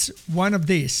gets one of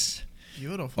these.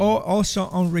 Beautiful. Or also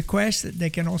on request, they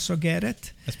can also get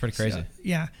it. That's pretty crazy.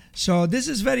 Yeah. So this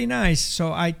is very nice.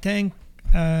 So I thank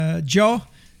Joe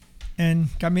and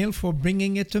Camille for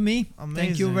bringing it to me.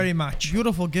 Thank you Amazing. very much.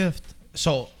 Beautiful gift.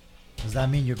 So Does that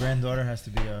mean your granddaughter has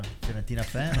to be a Fiorentina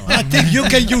fan? Or? I think you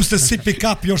can use the sippy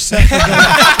cup yourself for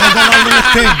the little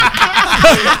thing.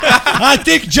 I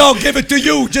think Joe gave it to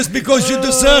you just because you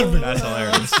deserve it. that's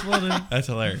hilarious. That's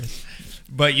hilarious.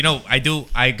 But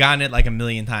I gotten it like a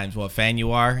million times. What fan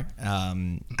you are?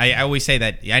 I always say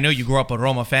that. I know you grew up a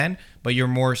Roma fan, but you're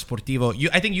more sportivo.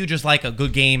 I think you just like a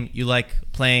good game. You like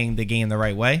playing the game the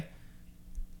right way.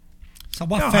 So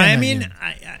what No, fan I are mean, you?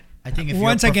 I think if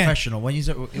Once you're a again. professional,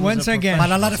 Once again. But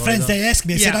a lot of friends they ask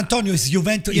me. I said, Yeah. Antonio, is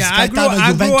Juventus? yeah, is Gaetano a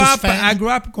I grew Juventus up. fan? I grew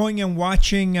up going and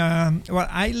watching. Well,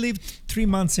 I lived 3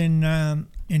 months in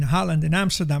Holland, in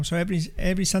Amsterdam. So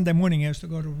every Sunday morning I used to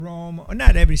go to Rome. Or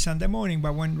not every Sunday morning,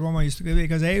 but when Roma used to go,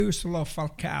 because I used to love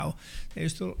Falcao. I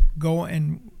used to go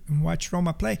and watch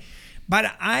Roma play.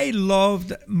 But I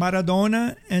loved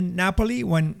Maradona and Napoli.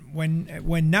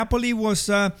 When Napoli was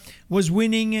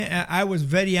winning, I was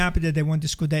very happy that they won the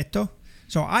Scudetto.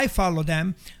 So I follow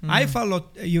them. I follow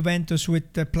Juventus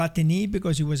with Platini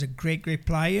because he was a great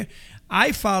player.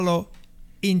 I follow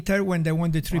Inter when they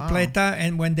won the tripleta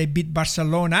and when they beat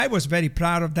Barcelona. I was very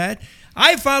proud of that.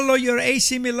 I follow your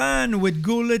AC Milan with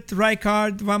Gullit,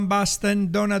 Rijkaard, Van Basten,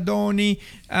 Donadoni,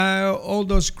 all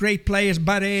those great players,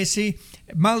 Baresi,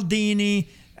 Maldini.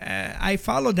 I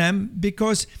follow them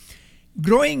because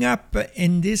growing up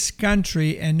in this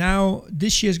country, and now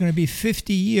this year is going to be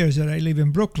 50 years that I live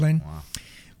in Brooklyn.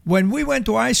 when we went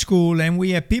to high school and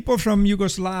we had people from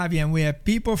Yugoslavia and we had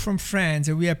people from France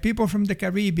and we had people from the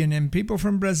Caribbean and people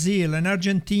from Brazil and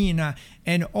Argentina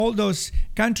and all those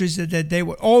countries that they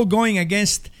were all going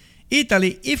against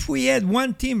Italy, if we had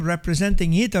one team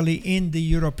representing Italy in the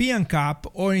European Cup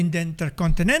or in the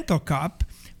Intercontinental Cup,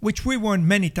 which we won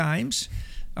many times,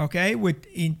 okay, with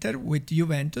Inter, with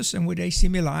Juventus, and with AC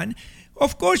Milan,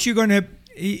 of course you're gonna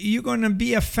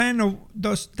be a fan of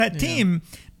that team,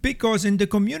 because in the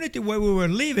community where we were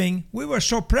living, we were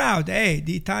so proud. Hey,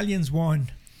 the Italians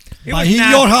won. But in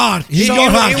your heart, in your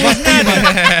heart,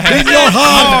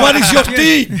 what is your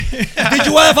team? Did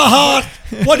you have a heart?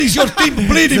 What is your team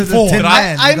bleeding for?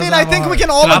 I think we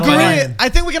can all agree. I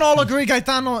think we can all agree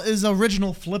Gaetano is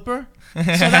original flipper. So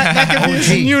that can be his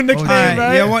new nickname,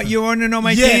 right? You want to know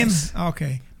my Yes. team?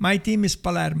 Okay, my team is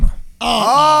Palermo.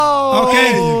 Oh,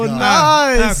 Okay.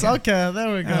 nice. Okay. Okay,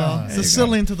 there we go.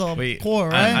 Sicilian to the core,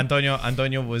 right?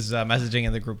 Antonio was messaging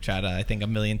in the group chat, I think, a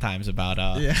million times about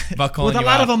calling with a you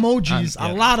lot of out. emojis. Yeah,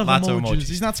 lots of emojis.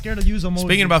 He's not scared to use emojis.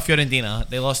 Speaking about Fiorentina,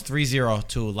 they lost 3-0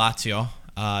 to Lazio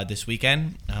this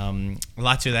weekend.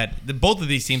 Lazio, both of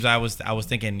these teams, I was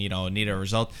thinking, need a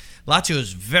result.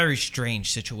 Lazio's very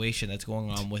strange situation that's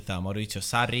going on with Maurizio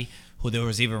Sarri, who there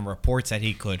was even reports that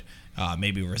he could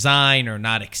maybe resign or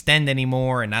not extend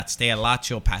anymore and not stay at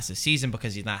Lazio past the season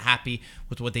because he's not happy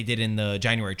with what they did in the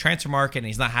January transfer market, and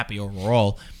he's not happy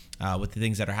overall with the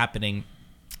things that are happening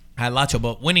at Lazio.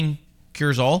 But winning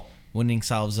cures all. Winning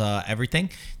solves everything.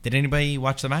 Did anybody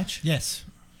watch the match? Yes.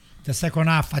 The second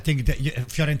half, I think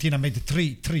Fiorentina made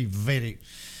three very,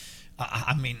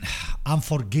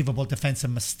 unforgivable defensive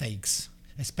mistakes.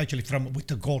 Especially with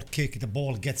the goal kick, the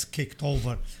ball gets kicked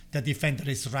over, the defender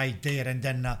is right there, and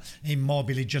then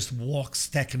Immobile just walks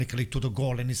technically to the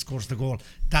goal and he scores the goal.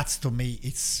 That's, to me,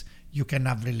 you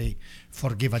cannot really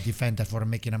forgive a defender for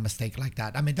making a mistake like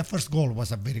that. I mean, the first goal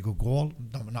was a very good goal.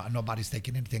 Nobody's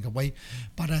taking anything away.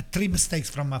 But 3 mistakes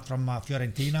from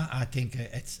Fiorentina, I think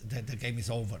the game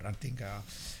is over. I think,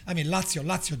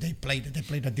 Lazio, they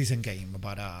played a decent game,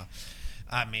 but.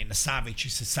 Savic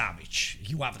is a Savic.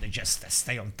 You have to just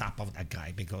stay on top of that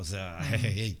guy because,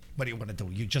 hey, what do you want to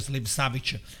do? You just leave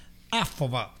Savic half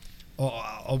of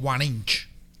or 1 inch.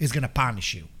 He's going to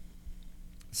punish you.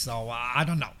 So, I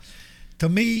don't know. To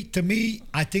me,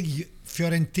 I think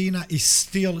Fiorentina is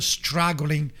still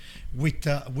struggling with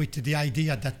the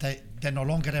idea that they no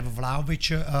longer have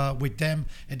Vlahovic with them,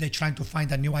 and they're trying to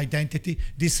find a new identity.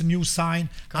 This new sign,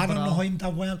 I don't know him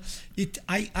that well.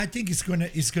 I think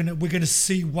we're gonna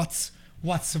see what's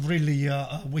really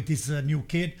with this new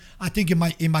kid. I think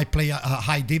he might play a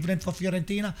high dividend for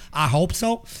Fiorentina. I hope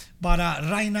so. But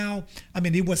right now,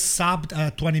 he was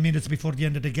subbed 20 minutes before the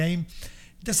end of the game.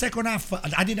 The second half,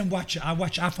 I didn't watch. I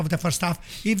watched half of the first half.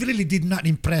 He really did not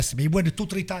impress me. He went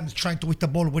 2-3 times trying to hit the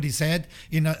ball with his head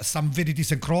in some very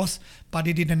decent cross, but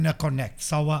he didn't connect.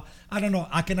 So I don't know.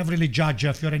 I cannot really judge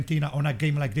Fiorentina on a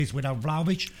game like this without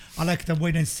Vlahovic. I like to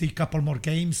wait and see a couple more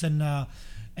games, and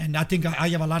I think I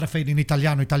have a lot of faith in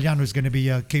Italiano. Italiano is going to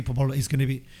be capable. He's going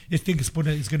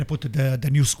to put the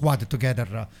new squad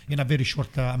together in a very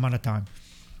short amount of time.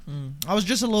 I was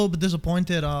just a little bit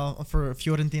disappointed for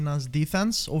Fiorentina's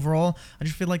defense overall. I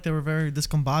just feel like they were very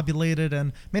discombobulated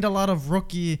and made a lot of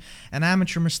rookie and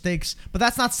amateur mistakes. But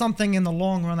that's not something in the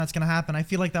long run that's going to happen. I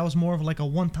feel like that was more of like a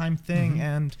one-time thing.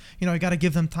 And, you got to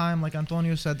give them time. Like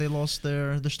Antonio said, they lost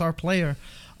their star player.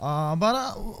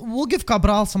 But we'll give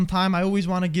Cabral some time. I always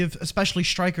want to give, especially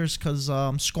strikers, because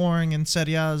scoring in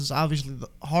Serie A is obviously the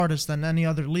hardest than any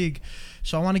other league.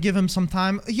 So I want to give him some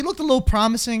time. He looked a little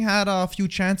promising, had a few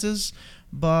chances,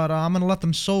 but I'm going to let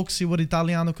them soak, see what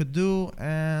Italiano could do.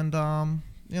 And,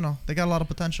 they got a lot of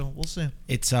potential. We'll see.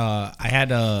 It's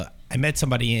I met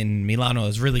somebody in Milano. It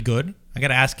was really good. I got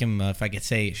to ask him if I could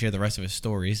share the rest of his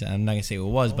stories. I'm not going to say who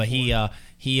it was, but he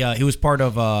was part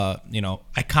of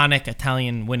iconic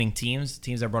Italian winning teams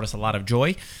that brought us a lot of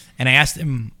joy. And I asked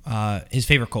him his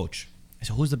favorite coach. I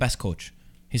said, "Who's the best coach?"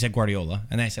 He said Guardiola.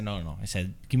 And then I said, no. I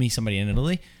said, "Give me somebody in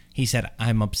Italy." He said,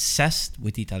 "I'm obsessed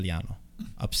with Italiano.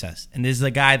 Obsessed." And this is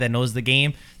a guy that knows the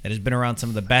game, that has been around some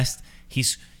of the best.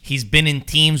 He's been in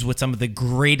teams with some of the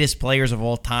greatest players of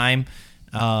all time.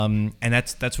 And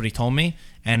that's what he told me.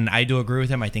 And I do agree with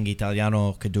him. I think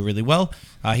Italiano could do really well.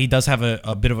 He does have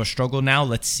a bit of a struggle now.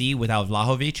 Let's see without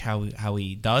Vlahovic how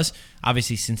he does.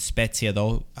 Obviously, since Spezia,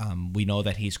 though, we know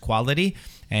that he's quality.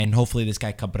 And hopefully this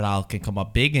guy Cabral can come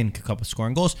up big and can come up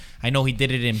scoring goals. I know he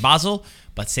did it in Basel,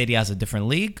 but Serie A is a different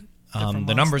league.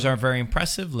 The numbers aren't very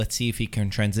impressive. Let's see if he can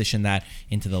transition that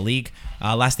into the league.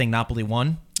 Last thing, Napoli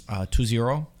won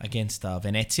 2-0 against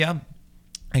Venezia.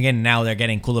 Again, now they're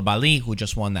getting Koulibaly, who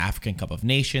just won the African Cup of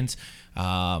Nations.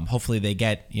 Hopefully, they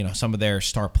get some of their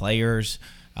star players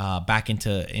back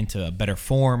into a better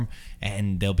form,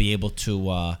 and they'll be able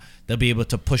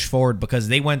to push forward because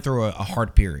they went through a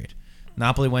hard period.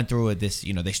 Napoli went through this.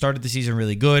 They started the season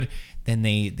really good, then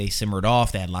they simmered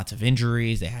off. They had lots of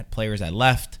injuries. They had players that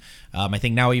left. I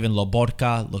think now even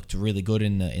Lobotka looked really good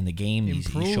in the game. He's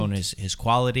shown his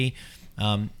quality.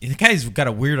 The guy's got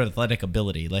a weird athletic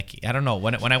ability. Like, I don't know,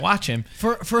 when I watch him,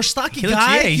 For a stocky looks-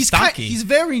 guy, yeah, he's stocky. He's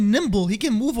very nimble. He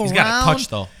can move around. he's got a touch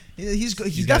though. He's got a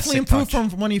definitely sick improved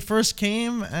touch. from when he first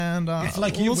came, and It's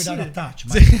like we'll you see. without a touch,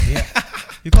 man.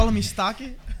 You calling me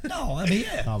stocky? No, I mean,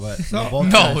 yeah. No, but No.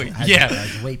 Lobotka No, yeah.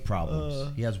 has weight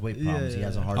problems. He has weight problems. He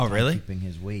has a hard Oh, time really? keeping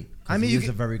his weight. I mean, he you is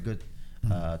a very good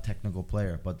technical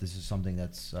player, but this is something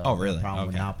that's Oh, really? been a problem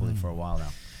with Okay. Napoli for a while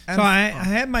now. So I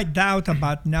had my doubt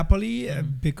about Napoli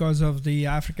because of the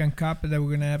African Cup, that we're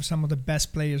going to have some of the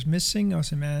best players missing,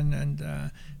 Osimhen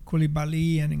and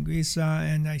Koulibaly and Anguissa,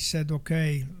 and I said,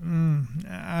 okay,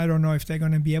 I don't know if they're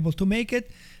going to be able to make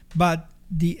it, but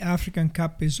the African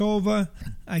Cup is over.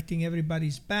 I think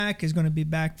everybody's back, is going to be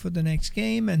back for the next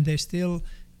game, and they're still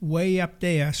way up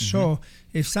there. So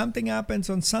if something happens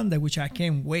on Sunday, which I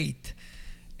can't wait,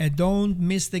 and don't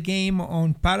miss the game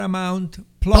on Paramount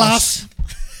Plus.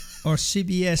 Or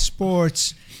CBS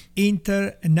Sports,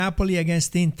 Napoli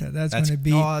against Inter. That's going to be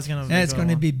that's gonna be a good going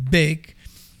to one. be big.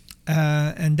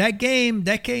 And that game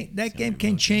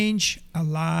can change a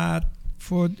lot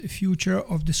for the future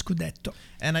of the Scudetto.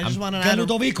 And I just want to Get add.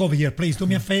 Ludovic over here, please. Do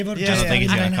me a favor. Yeah, Just I don't think he's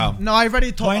tell gonna me come. No, I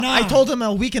already told. Why not? I told him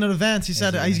a week in advance. He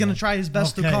said he's gonna try his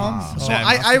best to Okay. come. Wow. So Yeah,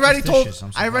 I already told. superstitious.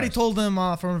 I'm I already surprised. told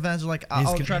him from advance. Like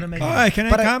I'll try to make. All right, can I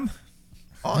But come?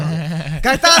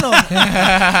 Gaetano.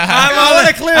 I'm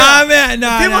only clear.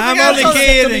 I'm only People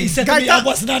kidding. He said to me, I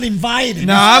was not invited.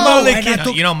 No, I'm only and I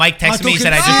kidding. took- Mike texted me. He took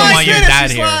said, him "I just don't serious. want your dad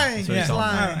He's here." lying. So He's told me.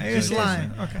 lying. All right, He's okay.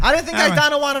 lying. Okay. I didn't think All right.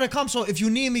 Gaetano wanted to come. So if you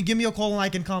need me, give me a call and I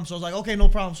can come. So I was like, okay, no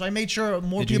problem. So I made sure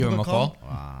more Did you people give him could a come.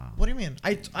 call? What do you mean?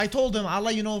 I told him I'll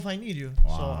let you know if I need you.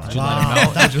 Did you let him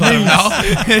know? Did you let him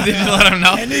know? Did you let him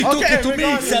know? And he took Okay, it to me.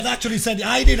 regardless. Said actually said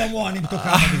I didn't want him to come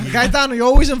over here. Gaetano, you're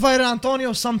always invited.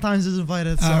 Antonio sometimes is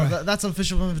invited. So All right. that's an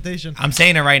official invitation. I'm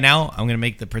saying it right now. I'm gonna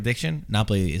make the prediction.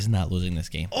 Napoli is not losing this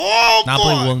game. Oh,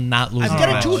 Napoli boy. will not lose I'm this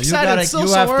getting match. too excited. gotta- It's still you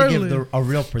so have to early. give a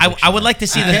real prediction. I would like to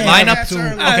see the Yeah, lineup that's to.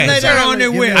 early. Okay, Later It's on early.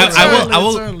 it will. I It's will- early, I it's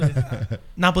will- early.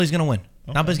 Napoli's gonna win.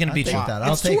 Napoli's gonna beat you. Take that.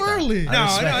 I'll It's take too that. early. I No,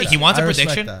 respect no, that. He wants a I respect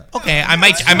prediction. that. Okay, I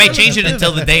might change it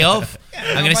until the day of.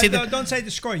 I'm gonna say But that don't say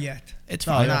the score yet. it's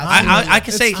No, fine. no, I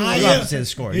can say. You don't have to say the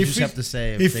score. You just have to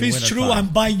say if they it's win or true, tie. I'm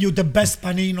buying you the best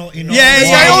panino in all Yeah, the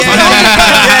yeah, world.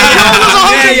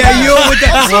 yeah. You with the.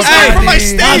 I'm so sorry for my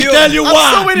steak. I'll tell you I'm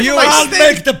what. so waiting for my I'll steak.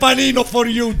 make the panino for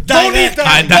you. Don't eat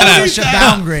that. Dada, Such a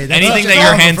downgrade. That's Anything such a that your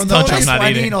downgrade hands from touch, the I'm not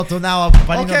panino eating. to now a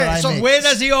panino Okay, that I so make. Where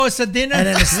does he owe us a dinner? And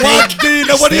then a What steak.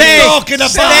 dinner? What are you Steak. talking about?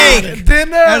 Steak.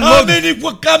 Dinner.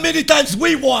 How many times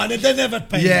we won and they never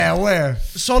paid? Yeah, where?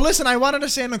 So listen, I wanted to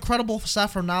say an incredible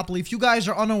stat from Napoli. If you guys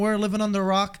are unaware, living under a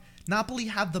rock, Napoli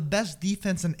have the best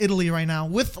defense in Italy right now.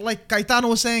 With, like Gaetano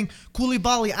was saying,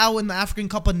 Koulibaly out in the African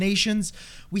Cup of Nations.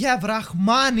 We have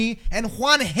Rahmani and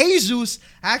Juan Jesus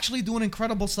actually doing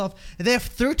incredible stuff. They have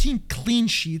 13 clean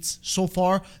sheets so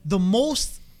far, the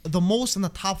most in the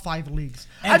top 5 leagues.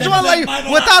 I just want to let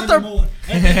you, without their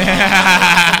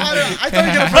I thought you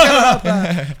were gonna forget about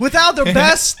that.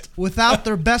 Without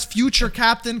their best future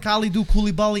captain Kalidou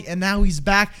Koulibaly, and now he's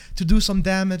back to do some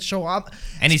damage. So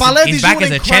And he's Spalletti's back doing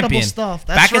as a incredible champion. Stuff.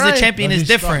 That's Back right. as a champion is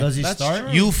different. Does he That's start?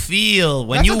 true. You feel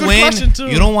when That's a you good win, question, too.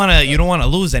 you don't want to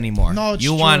lose anymore. No, it's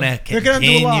you true. want to They're gonna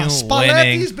do a lot. continue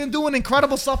Spalletti's winning. been doing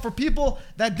incredible stuff for people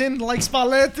that didn't like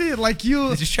Spalletti, like you.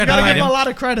 They just You try to gotta hide give him him. a lot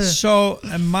of credit. So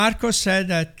Marco said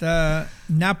that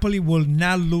Napoli will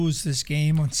not lose this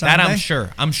game on Sunday. That I'm sure.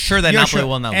 I'm sure that You're Napoli sure.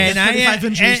 will not And lose. I 35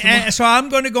 injuries tomorrow. so I'm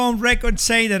going to go on record and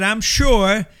say that I'm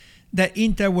sure that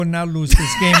Inter will not lose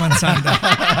this game on Sunday.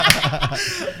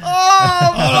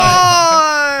 Oh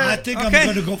boy! I think Okay. I'm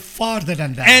going to go farther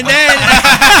than that. And then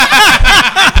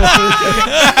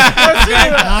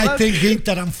I think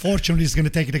Inter, unfortunately, is going to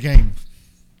take the game.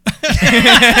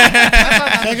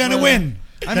 They're going to win.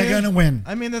 They're going to win.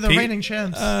 I mean, they're the Pete? reigning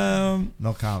champs.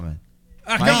 No comment.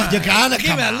 No, you gotta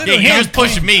come a on. little Yeah, you just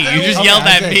pushed me. You just Okay, yelled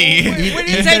I at said- me. we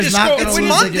didn't say the Inter's not score. gonna It's lose the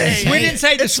Monday. game. We didn't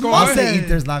say the It's score. I'll Monday. say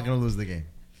Inter's not going to lose the game.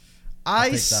 I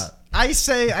take s- that. I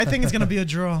say I think it's gonna be a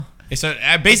draw. So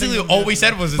basically, all we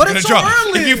said was it's But gonna it's so draw.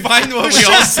 early. If you find what we There's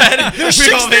all six- said, there's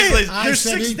we all 6 basically. days. I There's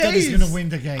said 6 Inter is days. going to win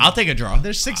the game. I'll take a draw.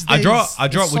 There's 6 A days. draw. A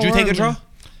draw. It's Would so you take a early. draw?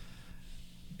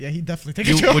 Yeah, he'd definitely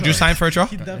take a You, draw. would you sign for a draw?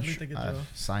 He'd definitely take a draw.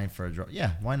 Sign for a draw.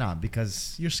 Yeah, why not?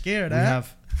 Because You're scared, we eh?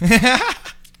 have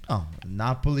Oh,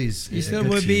 Napoli's. You still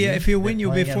good will be, team. if you win, They're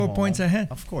you'll be playing at 4 home. points ahead.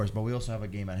 Of course, but we also have a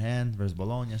game at hand versus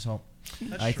Bologna, so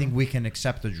I think we can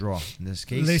accept a draw in this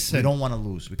case. Listen, we don't want to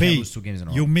lose. We can't Pete, lose 2 games in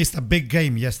a row. you missed a big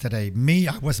game yesterday. Me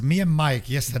and Mike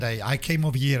yesterday. I came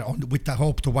over here with the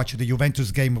hope to watch the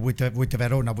Juventus game with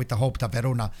Verona, with the hope that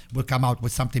Verona will come out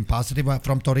with something positive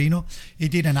from Torino.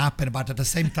 It didn't happen, but at the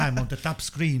same time, on the top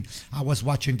screen, I was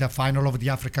watching the final of the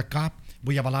Africa Cup.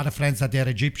 We have a lot of friends that they're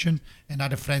Egyptian and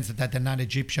other friends that they're not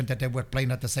Egyptian, that they were playing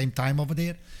at the same time over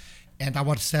there. And I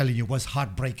was telling you, it was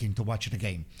heartbreaking to watch the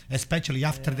game, especially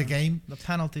after the game. The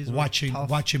penalties were tough.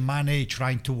 Watching Mane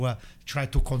trying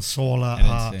to console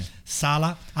I didn't see.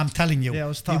 Salah. I'm telling you, Yeah, it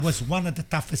was tough. one of the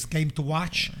toughest games to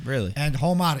watch. Really? And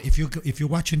Omar, if you're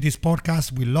watching this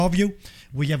podcast, we love you.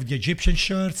 We have the Egyptian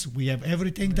shirts. We have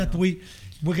everything that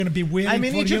we're gonna be wearing. I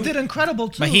mean, for Egypt you. did incredible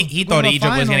too. But he Going thought to the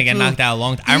Egypt was going to get final, knocked too. out a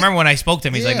long time. I remember when I spoke to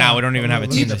him, he's like, Yeah. "Nah, we don't even have a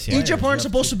team this year." Egypt weren't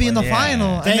supposed to be in the Yeah.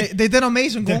 final. And they did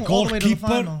amazing The going all the way to the goalkeeper,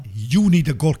 final. you need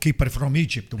a goalkeeper from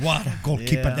Egypt. What a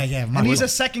goalkeeper Yeah. they have. And man. he's a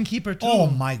second keeper too. Oh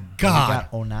my We God!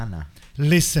 got Onana.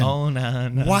 Listen, Oh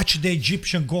no! watch the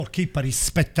Egyptian goalkeeper. He's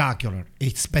spectacular. He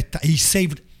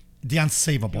saved the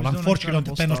unsavable. He was doing Unfortunately, on the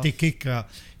incredible penalty kick,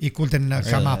 he couldn't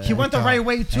come up. He went the right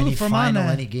way too Any for final,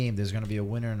 Mane. any game, there's going to be a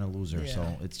winner and a loser.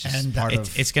 So it's just And, part It's,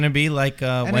 of. it's going to be like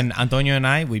when Antonio and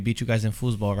I, we beat you guys in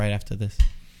football right after this.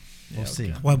 We'll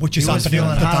see. Well, which is He was happening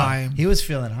feeling all the hot. time. He was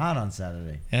feeling hot on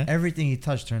Saturday. Yeah? Everything he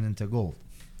touched turned into gold.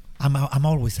 I'm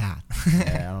always hot.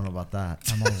 Yeah, I don't know about that.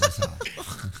 I'm always hot.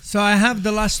 So I have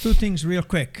the last 2 things real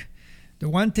quick. The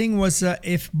one thing was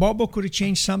if Bobo could have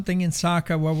changed something in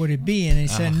soccer, what would it be? And he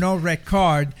said no red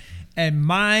card. And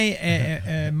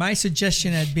my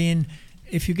suggestion had been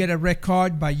if you get a red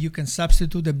card, but you can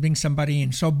substitute and bring somebody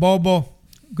in. So Bobo,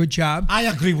 good job. I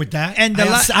agree with that. And the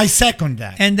I second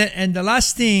that. And the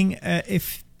last thing,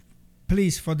 if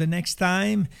please for the next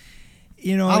time,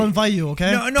 you know, I'll invite you,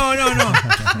 okay? No.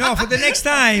 No, for the next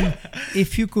time,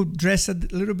 if you could dress a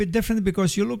little bit differently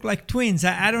because you look like twins.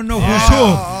 I don't know who's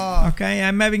who. Okay,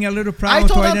 I'm having a little I problem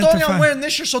told to Antonio identify. I'm wearing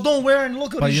this shirt, so don't wear it and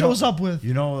look what he you shows know- up with.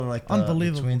 You know, like the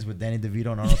Unbelievable. twins with Danny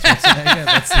DeVito and Arnold Schwarzenegger.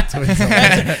 That's the twins.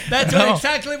 That's No.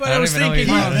 exactly what I I don't was even know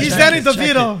thinking. who he is. He's Check Danny it, check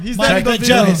DeVito. it. He's Mike Danny the DeVito.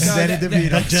 Jealous. Danny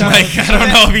DeVito. Like, I don't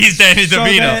know if he's Danny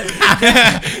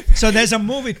DeVito. So there's a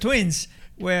movie, Twins,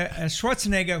 where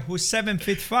Schwarzenegger, who's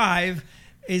 7'5",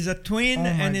 is a twin, Oh my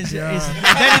and is God.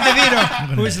 Danny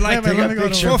DeVito, who is like Wait, let me go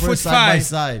to 4'5".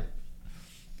 side.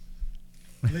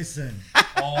 Listen,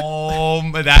 Oh,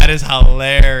 that is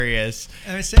hilarious.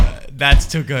 And I say, That's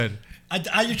too good.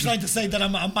 are you trying to say that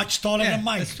I'm much taller yeah, than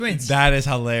Mike? it's twins. That is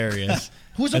hilarious.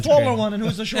 Who's the That's taller great. one and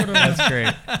who's the shorter one? That's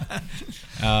great.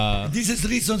 This is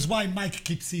reasons why Mike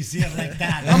keeps his hair like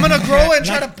that. I'm gonna grow it and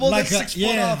try to pull like it 6 foot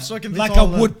yeah, up so I can be like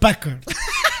taller. a woodpecker.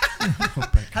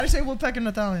 How do you say woodpecker in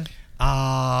Italian?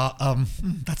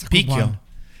 That's a good Picchio. one.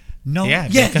 No, Yeah,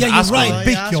 yeah, because you're Ascoli. right. Oh,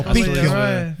 yeah, Picchio, Ascoli, Picchio. you're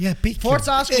right. Yeah, Picchio.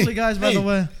 Forza Ascoli, guys, by the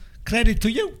way. Credit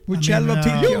to you. Uccello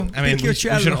Picchio. I mean, we Picchio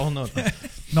should Cello. all know that.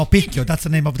 No, Picchio. That's the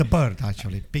name of the bird,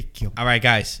 actually. Picchio. All right,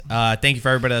 guys. Thank you for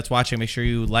everybody that's watching. Make sure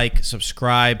you like,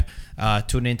 subscribe,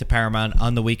 tune in to Paramount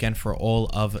on the weekend for all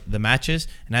of the matches.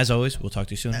 And as always, we'll talk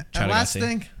to you soon. Ciao, And last ragazzi.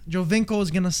 thing, Jovinko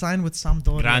is gonna sign with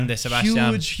Sampdoria. Grande,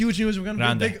 Sebastian. Huge news. We're gonna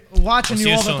Grande. be big, watching We'll see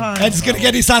you you all the soon. time. And he's going to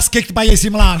get his ass kicked by AC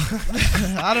Milan.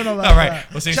 I don't know about All right.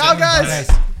 that. We'll see you Ciao, soon. guys.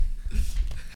 Bye.